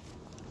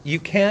 You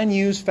can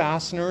use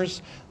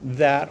fasteners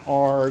that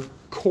are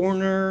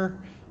corner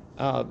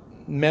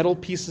metal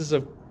pieces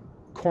of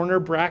corner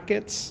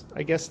brackets,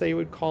 I guess they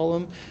would call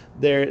them.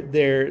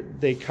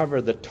 They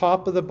cover the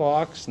top of the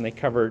box and they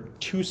cover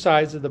two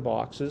sides of the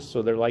boxes,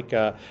 so they're like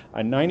a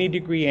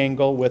 90-degree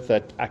angle with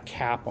a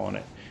cap on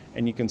it,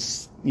 and you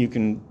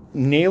can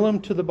nail them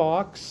to the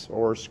box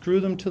or screw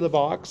them to the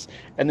box,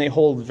 and they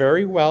hold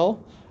very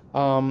well,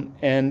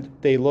 and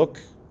they look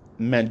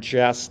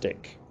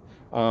majestic.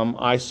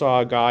 I saw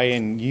a guy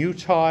in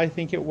Utah, I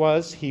think it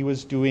was. He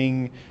was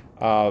doing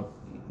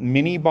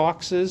mini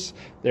boxes.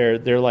 They're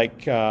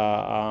like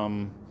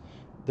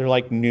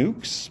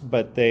nukes,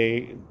 but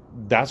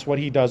that's what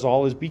he does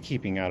all his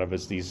beekeeping out of,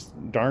 is these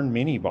darn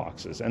mini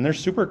boxes, and they're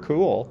super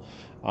cool.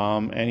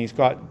 And he's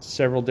got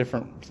several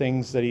different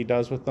things that he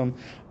does with them.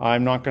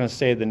 I'm not going to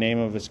say the name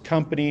of his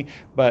company,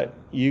 but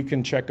you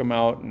can check them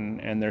out,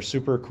 and they're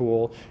super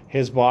cool.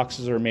 His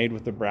boxes are made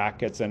with the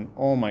brackets, and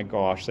oh my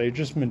gosh, they're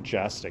just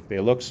majestic. They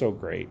look so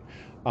great.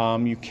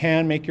 You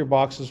can make your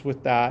boxes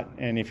with that,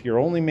 and if you're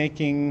only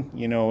making,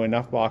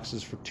 enough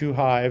boxes for 2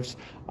 hives,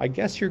 I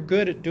guess you're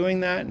good at doing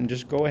that, and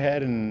just go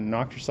ahead and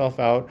knock yourself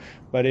out.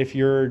 But if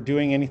you're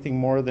doing anything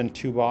more than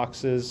 2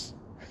 boxes,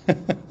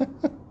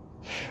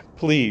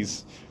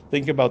 please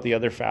think about the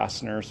other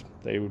fasteners.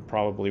 They would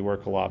probably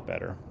work a lot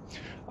better.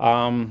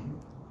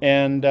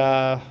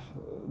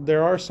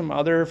 There are some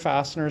other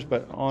fasteners,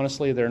 but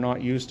honestly, they're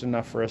not used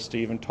enough for us to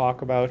even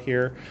talk about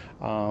here.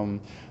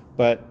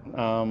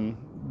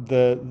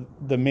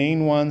 The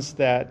main ones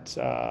that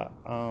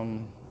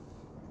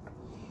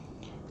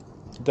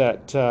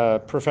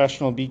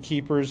professional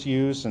beekeepers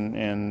use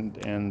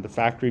and the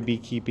factory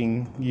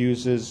beekeeping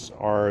uses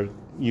are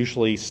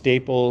usually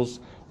staples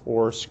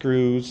or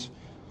screws.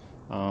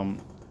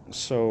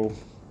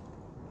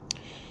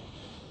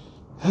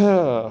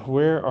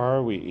 Where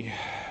are we?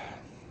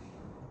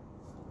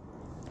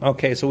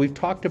 Okay, so we've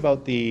talked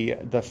about the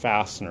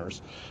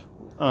fasteners.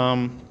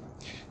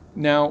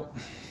 Now,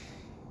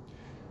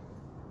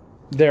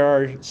 there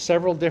are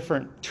several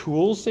different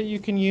tools that you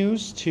can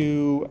use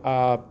to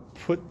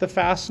put the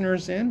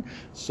fasteners in.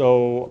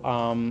 So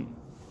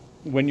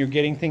when you're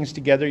getting things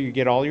together, you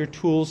get all your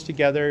tools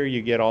together,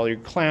 you get all your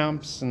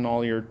clamps and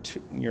all your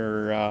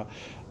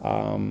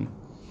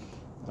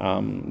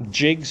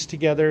jigs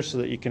together so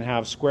that you can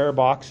have square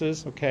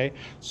boxes. Okay,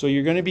 so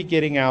you're going to be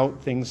getting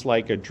out things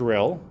like a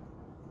drill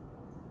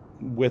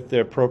with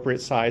the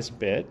appropriate size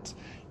bit.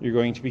 You're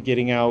going to be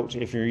getting out,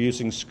 if you're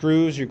using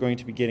screws, you're going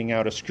to be getting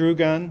out a screw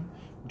gun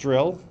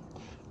drill,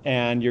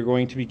 and you're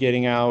going to be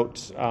getting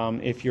out,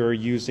 if you're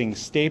using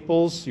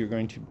staples, you're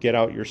going to get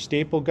out your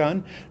staple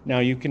gun.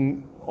 Now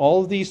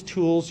all of these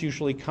tools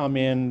usually come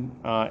in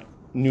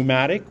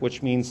pneumatic,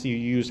 which means you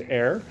use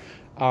air.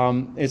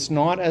 It's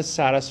not as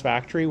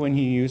satisfactory when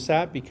you use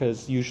that,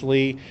 because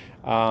usually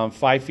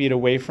 5 feet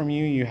away from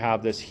you, you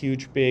have this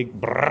huge big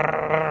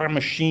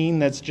machine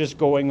that's just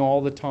going all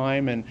the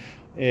time, and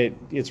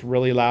it's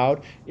really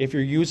loud. If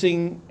you're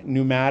using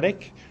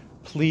pneumatic,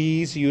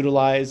 please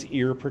utilize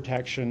ear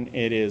protection.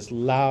 It is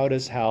loud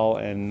as hell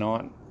and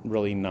not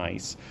really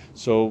nice.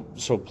 So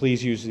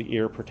please use the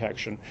ear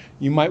protection.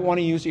 You might want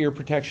to use ear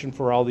protection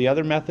for all the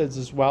other methods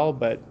as well,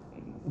 but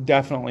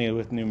definitely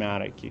with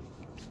pneumatic, you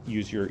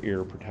use your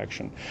ear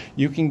protection.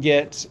 You can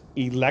get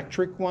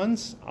electric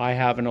ones. I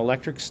have an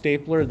electric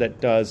stapler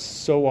that does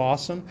so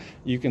awesome.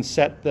 You can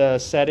set the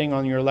setting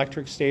on your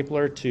electric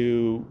stapler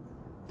to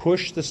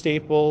push the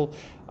staple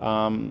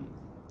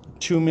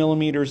 2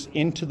 millimeters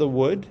into the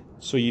wood,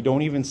 so you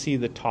don't even see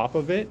the top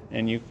of it.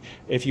 And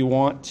if you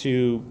want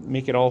to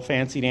make it all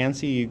fancy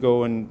dancy, you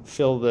go and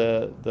fill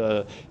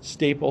the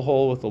staple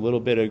hole with a little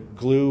bit of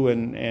glue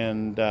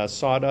and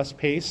sawdust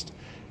paste,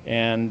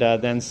 and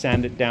then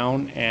sand it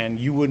down, and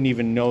you wouldn't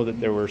even know that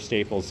there were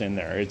staples in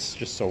there. It's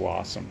just so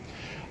awesome.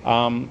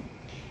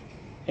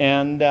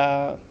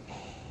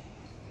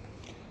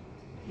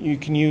 You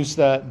can use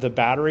the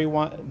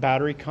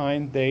battery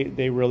kind.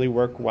 They really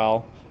work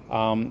well.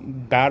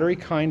 Battery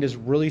kind is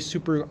really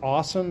super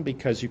awesome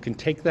because you can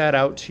take that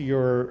out to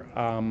your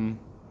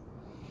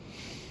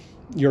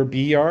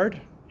bee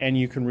yard, and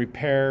you can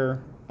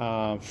repair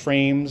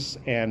frames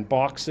and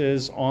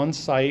boxes on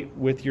site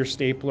with your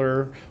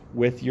stapler,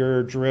 with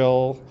your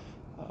drill,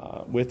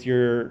 with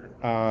your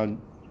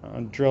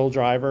drill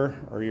driver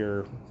or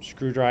your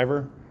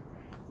screwdriver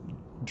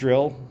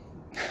drill.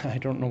 I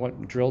don't know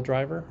what drill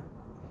driver.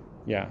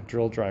 Yeah,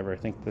 drill driver, I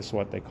think this is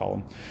what they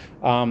call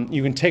them.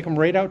 You can take them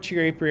right out to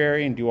your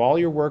apiary and do all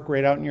your work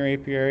right out in your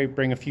apiary,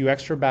 bring a few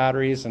extra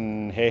batteries,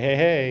 and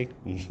hey,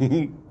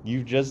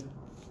 you just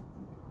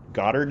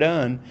got her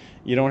done.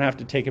 You don't have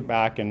to take it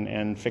back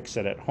and fix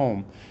it at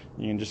home.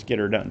 You can just get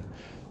her done.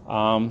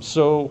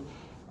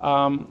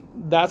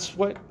 That's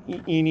what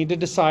you need to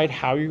decide,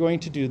 how you're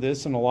going to do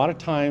this. And a lot of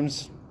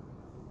times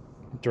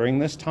during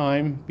this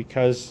time,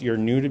 because you're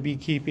new to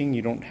beekeeping,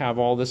 you don't have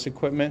all this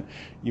equipment,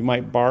 you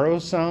might borrow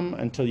some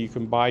until you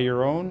can buy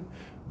your own.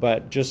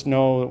 But just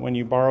know that when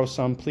you borrow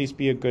some, please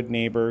be a good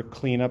neighbor.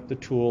 Clean up the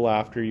tool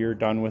after you're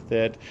done with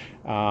it.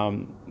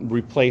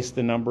 Replace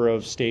the number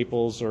of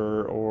staples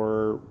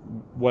or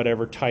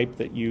whatever type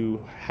that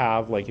you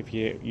have. Like if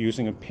you're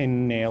using a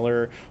pin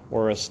nailer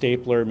or a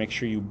stapler, make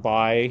sure you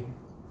buy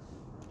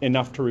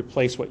enough to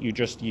replace what you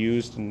just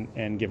used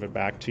and give it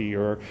back to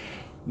your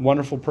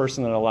wonderful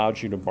person that allowed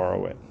you to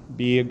borrow it.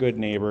 Be a good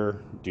neighbor,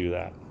 do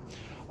that.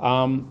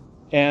 But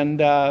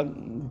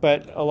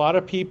a lot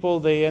of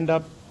people, they end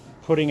up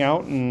putting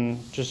out and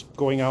just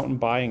going out and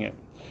buying it.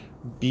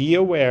 Be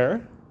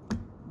aware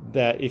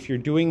that if you're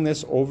doing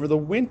this over the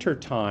winter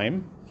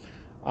time,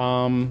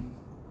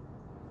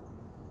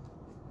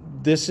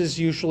 this is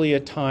usually a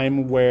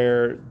time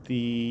where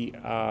the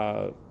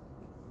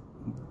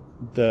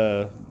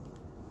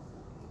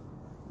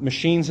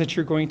machines that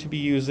you're going to be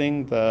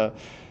using, the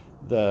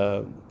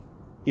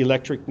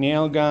electric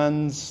nail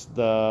guns,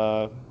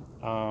 the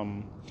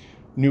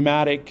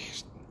pneumatic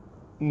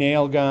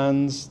nail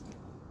guns,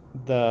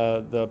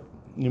 the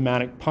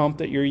pneumatic pump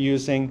that you're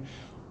using,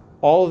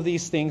 all of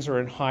these things are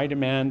in high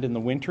demand in the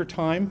winter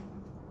time,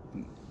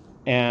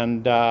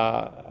 and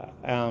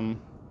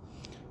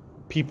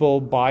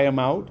people buy them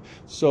out.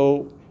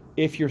 So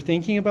if you're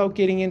thinking about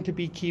getting into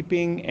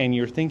beekeeping and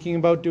you're thinking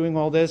about doing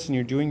all this and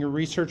you're doing your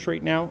research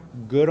right now,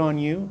 good on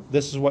you.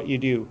 This is what you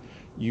do.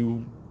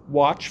 You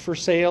watch for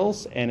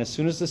sales, and as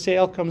soon as the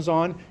sale comes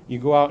on, you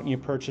go out and you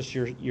purchase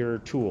your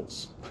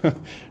tools.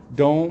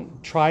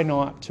 Try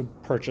not to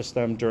purchase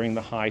them during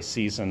the high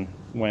season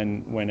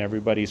when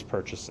everybody's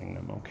purchasing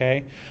them,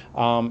 okay?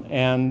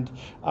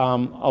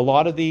 A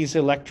lot of these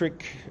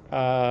electric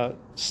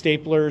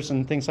staplers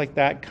and things like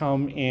that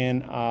come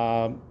in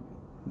a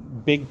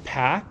big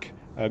pack,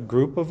 a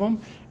group of them,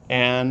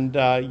 and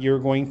you're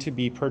going to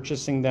be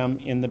purchasing them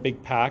in the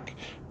big pack,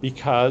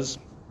 because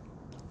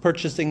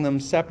purchasing them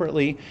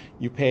separately,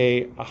 you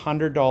pay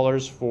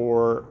 $100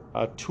 for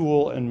a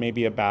tool and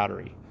maybe a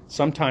battery.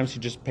 Sometimes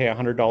you just pay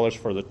 $100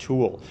 for the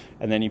tool,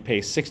 and then you pay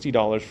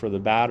 $60 for the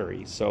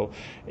battery. So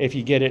if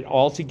you get it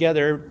all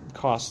together, it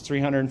costs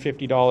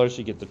 $350.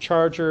 You get the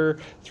charger,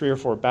 3 or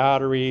 4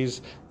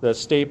 batteries, the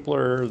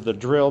stapler, the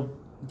drill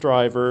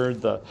driver,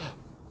 the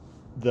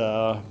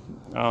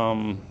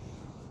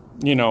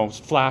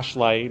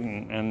flashlight,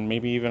 and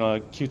maybe even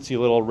a cutesy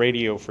little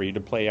radio for you to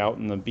play out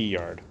in the bee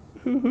yard.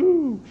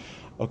 Woo-hoo.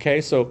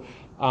 Okay, so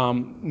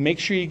make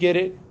sure you get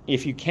it,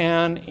 if you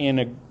can,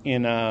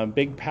 in a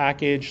big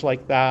package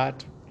like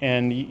that,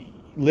 and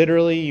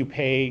literally you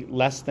pay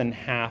less than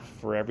half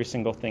for every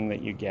single thing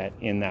that you get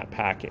in that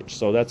package.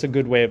 So that's a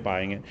good way of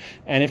buying it.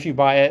 And if you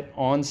buy it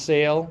on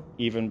sale,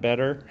 even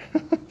better.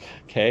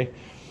 Okay,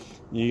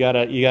 you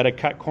gotta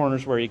cut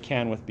corners where you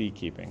can with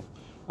beekeeping.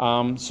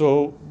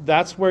 So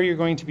that's where you're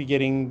going to be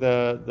getting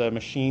the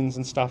machines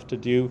and stuff to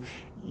do.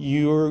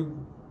 You're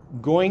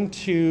going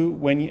to,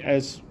 when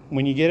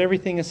you get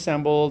everything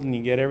assembled and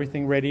you get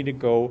everything ready to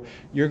go,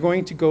 you're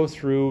going to go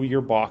through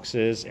your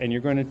boxes and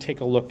you're going to take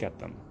a look at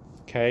them.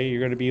 Okay, you're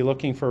going to be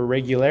looking for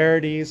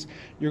irregularities.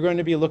 You're going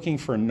to be looking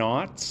for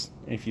knots.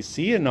 If you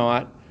see a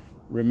knot,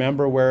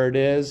 remember where it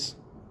is.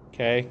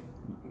 Okay,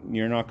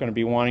 you're not going to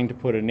be wanting to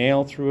put a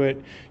nail through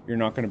it. You're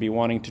not going to be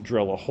wanting to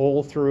drill a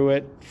hole through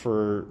it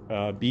for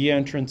bee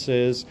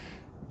entrances.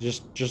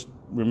 Just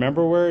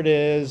remember where it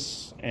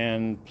is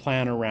and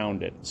plan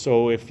around it.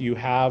 So if you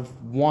have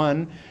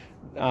one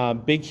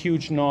big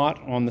huge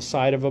knot on the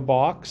side of a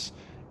box,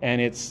 and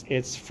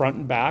it's front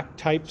and back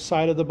type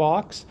side of the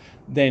box,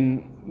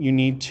 then you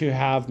need to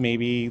have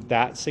maybe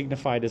that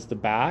signified as the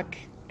back,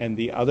 and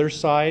the other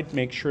side,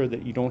 make sure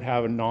that you don't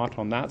have a knot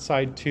on that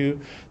side too,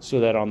 so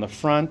that on the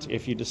front,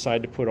 if you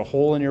decide to put a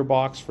hole in your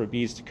box for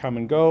bees to come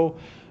and go,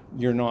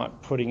 you're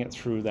not putting it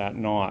through that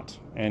knot,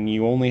 and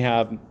you only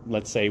have,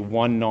 let's say,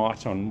 one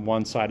knot on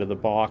one side of the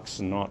box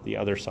and not the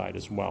other side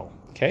as well.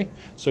 Okay,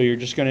 so you're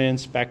just going to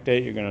inspect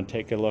it, you're going to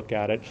take a look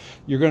at it,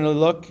 you're going to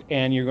look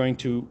and you're going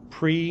to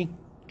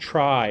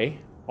pre-try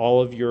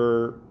all of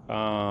your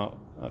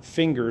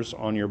fingers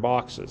on your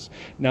boxes.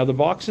 Now the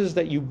boxes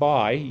that you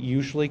buy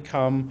usually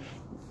come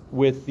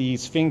with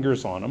these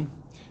fingers on them,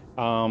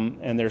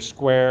 and they're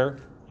square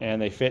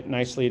and they fit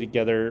nicely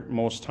together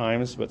most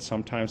times, but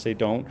sometimes they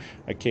don't.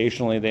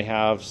 Occasionally they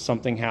have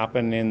something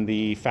happen in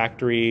the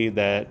factory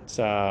that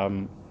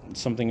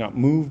something got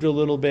moved a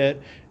little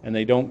bit and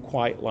they don't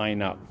quite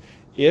line up.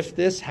 If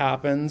this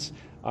happens,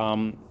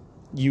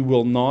 you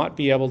will not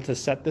be able to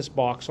set this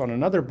box on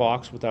another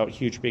box without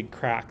huge big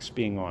cracks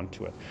being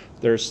onto it.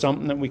 There's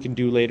something that we can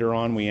do later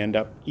on. We end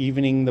up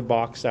evening the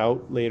box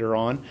out later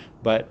on,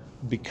 but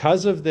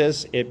because of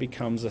this, it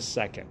becomes a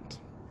second.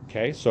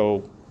 Okay,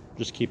 so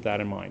just keep that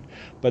in mind.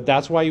 But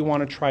that's why you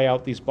want to try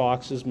out these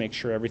boxes, make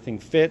sure everything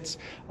fits.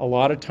 A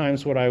lot of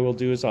times what I will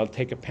do is I'll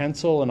take a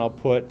pencil and I'll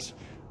put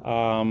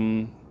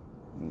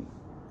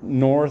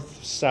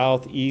north,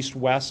 south, east,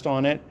 west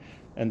on it,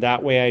 and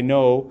that way I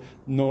know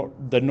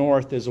the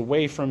north is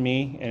away from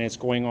me and it's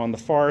going on the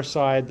far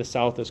side, the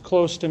south is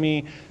close to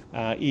me,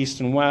 east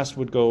and west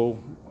would go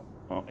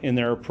in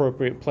their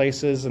appropriate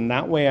places, and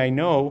that way I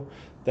know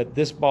that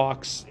this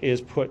box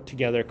is put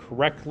together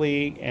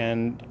correctly,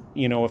 and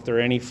if there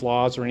are any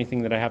flaws or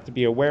anything that I have to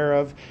be aware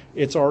of,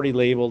 it's already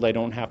labeled. I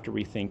don't have to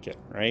rethink it,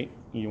 right?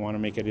 You want to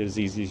make it as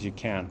easy as you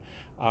can.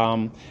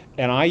 And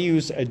I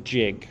use a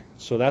jig.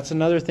 So that's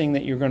another thing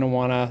that you're going to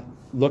want to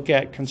look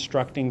at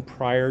constructing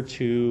prior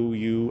to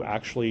you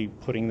actually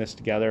putting this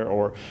together,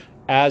 or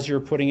as you're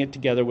putting it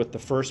together with the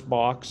first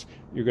box,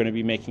 you're going to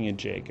be making a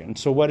jig. And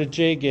so what a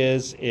jig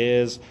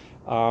is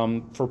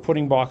for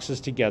putting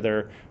boxes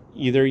together,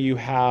 either you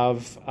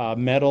have a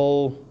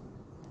metal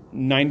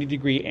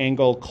 90-degree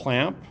angle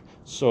clamp,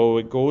 so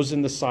it goes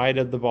in the side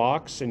of the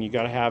box, and you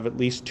got to have at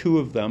least 2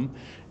 of them,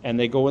 and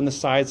they go in the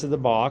sides of the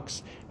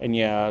box, and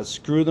you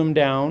screw them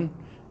down.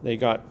 They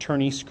got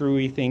turny,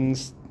 screwy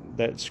things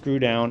that screw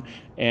down,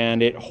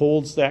 and it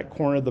holds that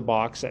corner of the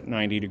box at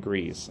 90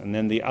 degrees, and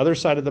then the other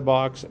side of the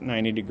box at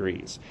 90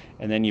 degrees,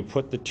 and then you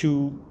put the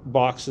 2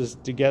 boxes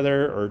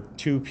together, or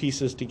 2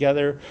 pieces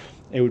together.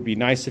 It would be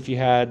nice if you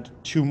had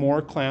 2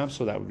 more clamps,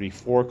 so that would be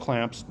 4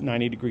 clamps,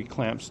 90-degree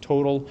clamps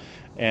total,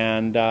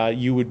 and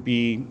you'd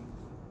be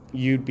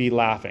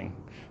laughing.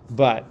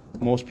 But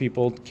most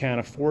people can't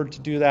afford to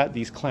do that.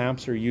 These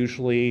clamps are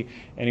usually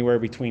anywhere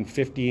between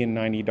 $50 and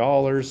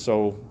 $90,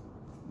 so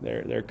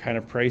they're kind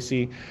of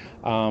pricey.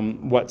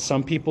 What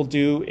some people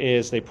do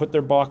is they put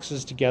their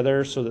boxes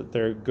together so that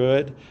they're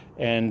good,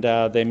 and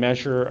they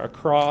measure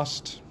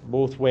across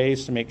both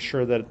ways to make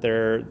sure that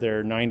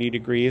they're 90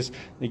 degrees.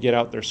 They get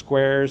out their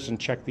squares and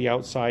check the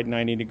outside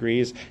 90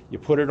 degrees. You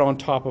put it on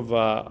top of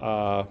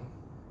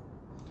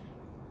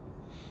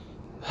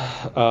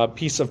a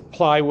piece of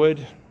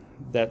plywood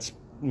that's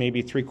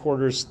maybe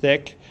 3/4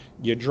 thick.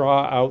 You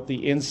draw out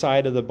the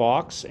inside of the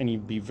box, and you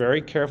be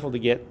very careful to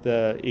get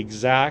the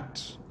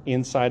exact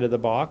inside of the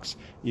box.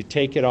 You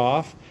take it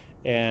off,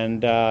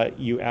 and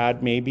you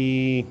add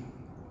maybe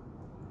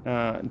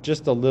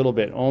just a little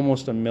bit,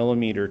 almost a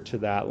millimeter to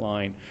that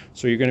line.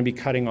 So you're going to be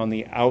cutting on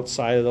the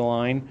outside of the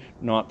line,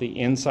 not the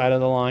inside of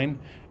the line,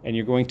 and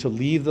you're going to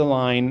leave the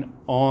line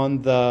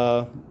on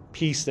the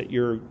piece that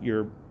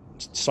you're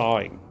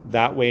sawing.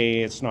 That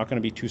way it's not going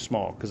to be too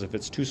small, because if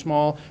it's too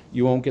small,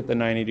 you won't get the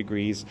 90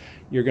 degrees.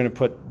 You're going to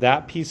put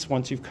that piece,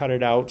 once you've cut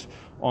it out,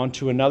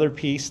 onto another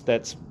piece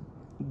that's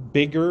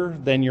bigger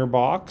than your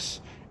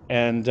box,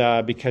 and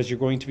because you're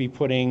going to be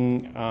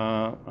putting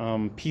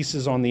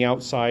pieces on the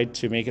outside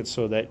to make it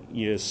so that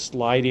you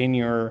slide in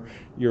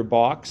your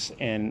box,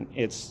 and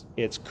it's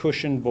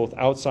cushioned both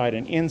outside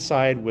and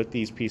inside with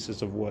these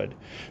pieces of wood.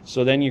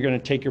 So then you're going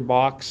to take your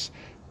box,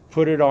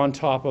 put it on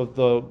top of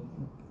the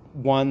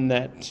one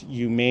that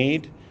you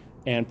made,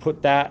 and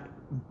put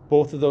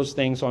both of those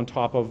things on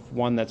top of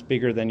one that's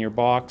bigger than your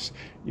box.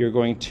 You're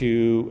going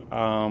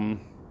to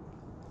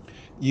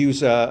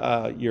use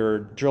your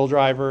drill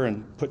driver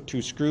and put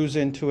 2 screws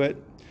into it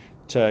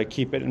to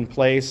keep it in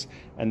place,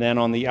 and then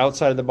on the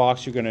outside of the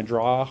box you're going to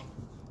draw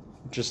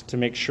just to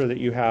make sure that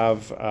you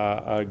have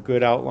a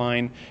good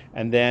outline,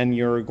 and then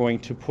you're going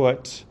to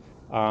put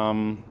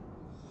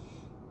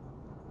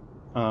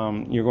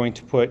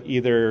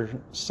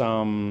either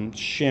some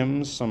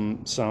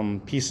shims,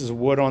 some pieces of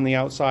wood on the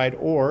outside,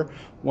 or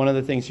one of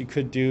the things you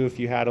could do if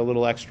you had a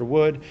little extra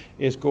wood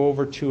is go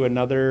over to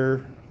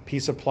another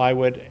piece of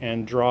plywood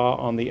and draw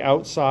on the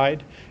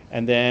outside,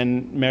 and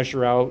then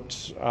measure out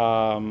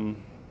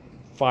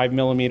 5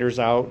 millimeters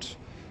out,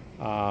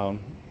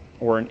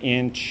 or an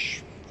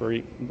inch for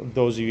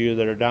those of you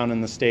that are down in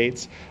the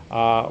States,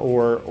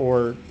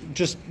 or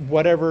just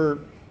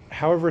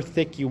however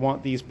thick you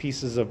want these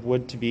pieces of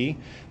wood to be,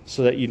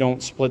 so that you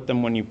don't split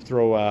them when you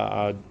throw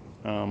a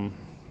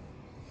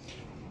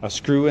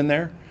screw in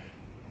there.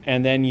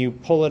 And then you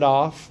pull it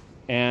off,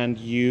 and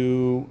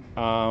you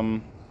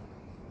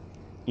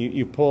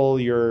pull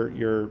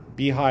your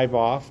beehive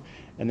off,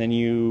 and then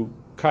you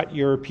cut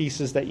your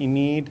pieces that you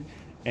need,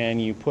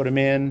 and you put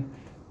them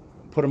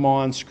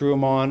on, screw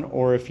them on,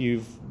 or if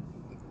you've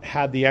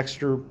had the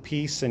extra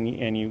piece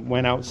and you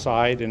went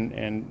outside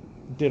and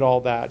did all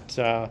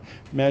that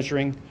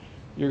measuring,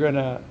 you're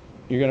gonna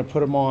put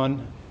them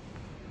on,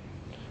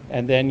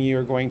 and then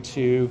you're going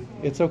to,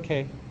 it's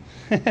okay,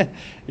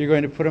 you're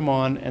going to put them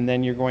on, and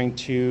then you're going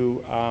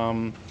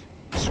to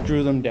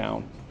screw them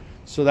down.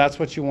 So that's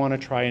what you want to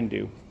try and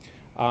do.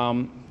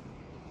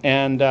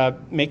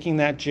 Making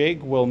that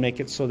jig will make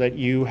it so that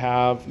you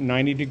have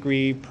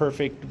 90-degree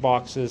perfect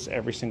boxes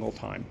every single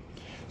time.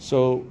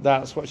 So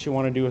that's what you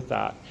want to do with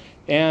that.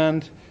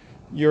 And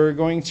you're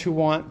going to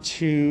want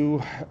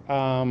to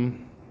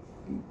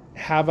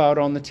have out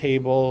on the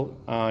table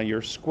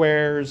your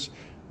squares,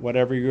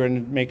 whatever. You're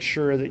going to make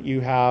sure that you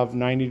have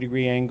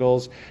 90-degree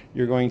angles.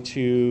 You're going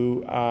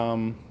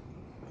to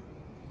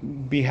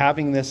be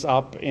having this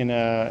up in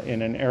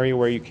an area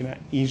where you can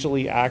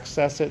easily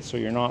access it, so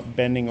you're not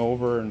bending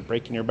over and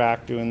breaking your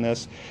back doing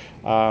this.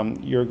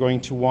 You're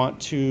going to want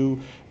to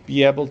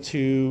be able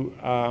to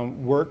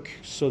work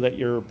so that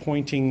you're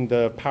pointing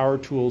the power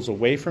tools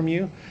away from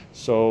you.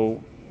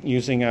 So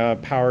using a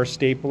power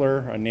stapler,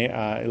 an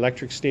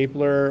electric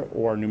stapler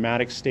or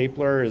pneumatic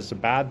stapler is a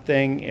bad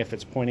thing if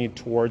it's pointed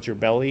towards your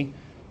belly.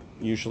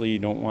 Usually you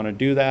don't want to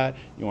do that.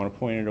 You want to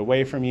point it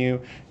away from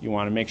you. You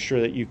want to make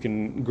sure that you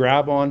can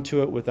grab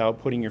onto it without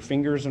putting your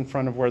fingers in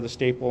front of where the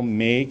staple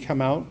may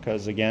come out,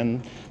 because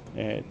again,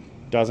 it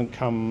doesn't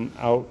come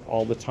out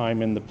all the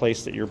time in the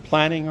place that you're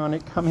planning on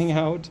it coming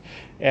out,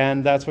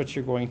 and that's what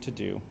you're going to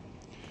do.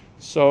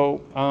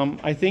 So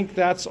I think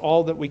that's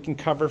all that we can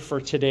cover for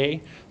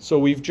today. So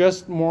we've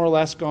just more or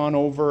less gone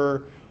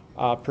over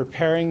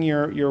preparing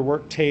your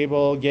work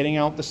table, getting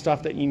out the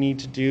stuff that you need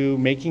to do,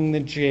 making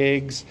the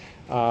jigs,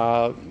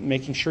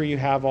 making sure you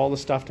have all the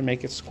stuff to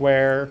make it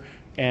square,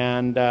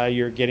 and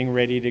you're getting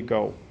ready to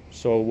go.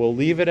 So we'll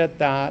leave it at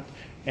that,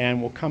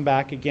 and we'll come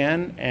back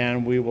again,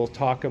 and we will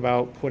talk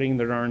about putting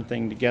the darn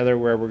thing together,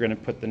 where we're going to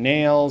put the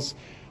nails,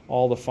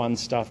 all the fun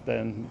stuff,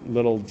 then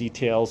little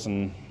details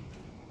and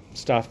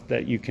stuff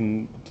that you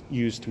can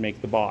use to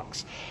make the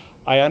box.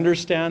 I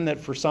understand that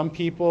for some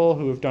people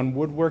who have done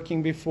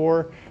woodworking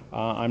before,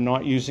 I'm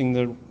not using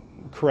the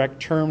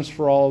correct terms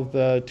for all of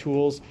the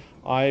tools.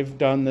 I've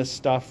done this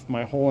stuff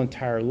my whole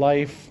entire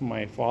life.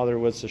 My father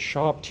was a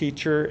shop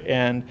teacher,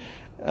 and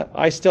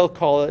I still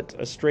call it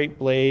a straight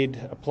blade,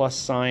 a plus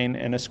sign,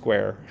 and a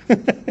square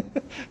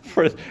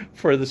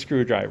for the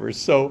screwdrivers.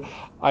 So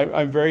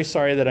I'm very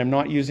sorry that I'm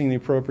not using the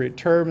appropriate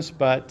terms,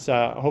 but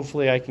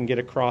hopefully I can get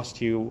across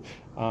to you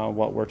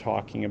what we're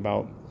talking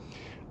about.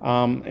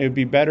 It would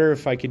be better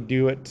if I could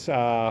do it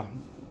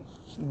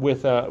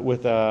with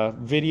a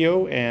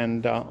video,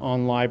 and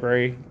on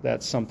library.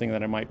 That's something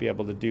that I might be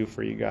able to do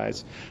for you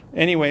guys.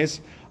 Anyways,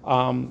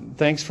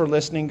 thanks for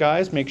listening,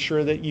 guys. Make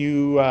sure that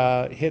you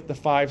hit the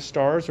 5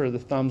 stars or the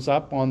thumbs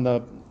up on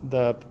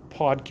the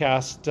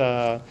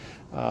podcast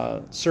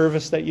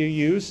service that you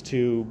use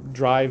to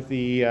drive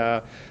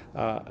the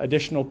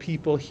additional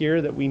people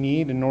here that we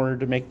need in order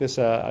to make this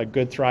a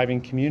good, thriving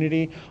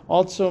community.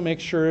 Also, make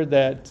sure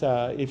that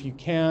if you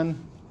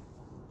can,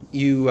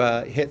 you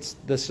hit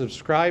the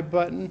subscribe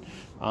button.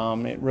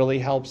 It really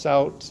helps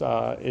out.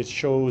 It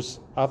shows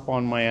up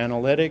on my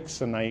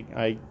analytics, and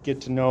I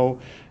get to know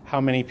how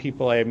many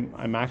people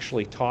I'm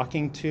actually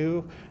talking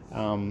to,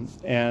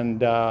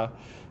 and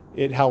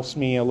it helps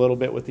me a little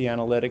bit with the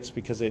analytics,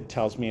 because it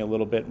tells me a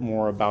little bit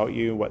more about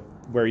you,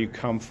 where you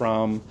come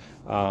from,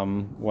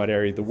 what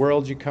area of the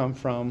world you come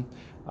from.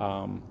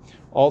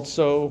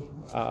 Also,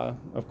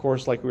 of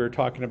course, like we were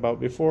talking about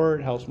before,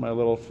 it helps my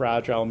little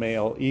fragile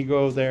male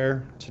ego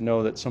there to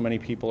know that so many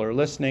people are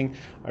listening.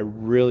 I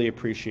really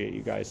appreciate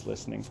you guys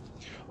listening.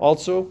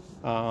 Also,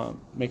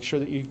 make sure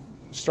that you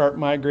start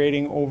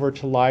migrating over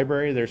to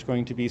library. There's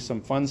going to be some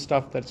fun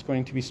stuff that's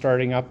going to be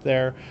starting up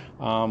there,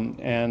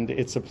 and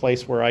it's a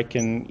place where I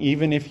can,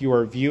 even if you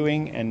are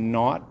viewing and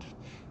not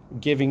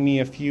giving me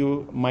a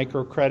few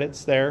micro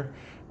credits there,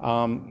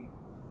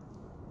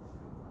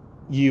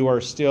 you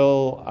are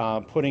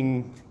still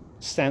putting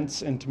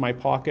cents into my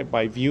pocket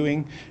by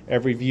viewing.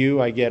 Every view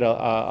I get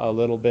a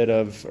little bit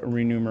of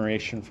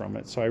remuneration from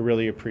it, so I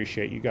really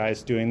appreciate you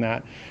guys doing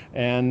that,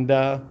 and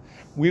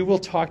we will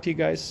talk to you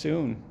guys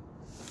soon.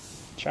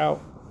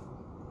 Ciao.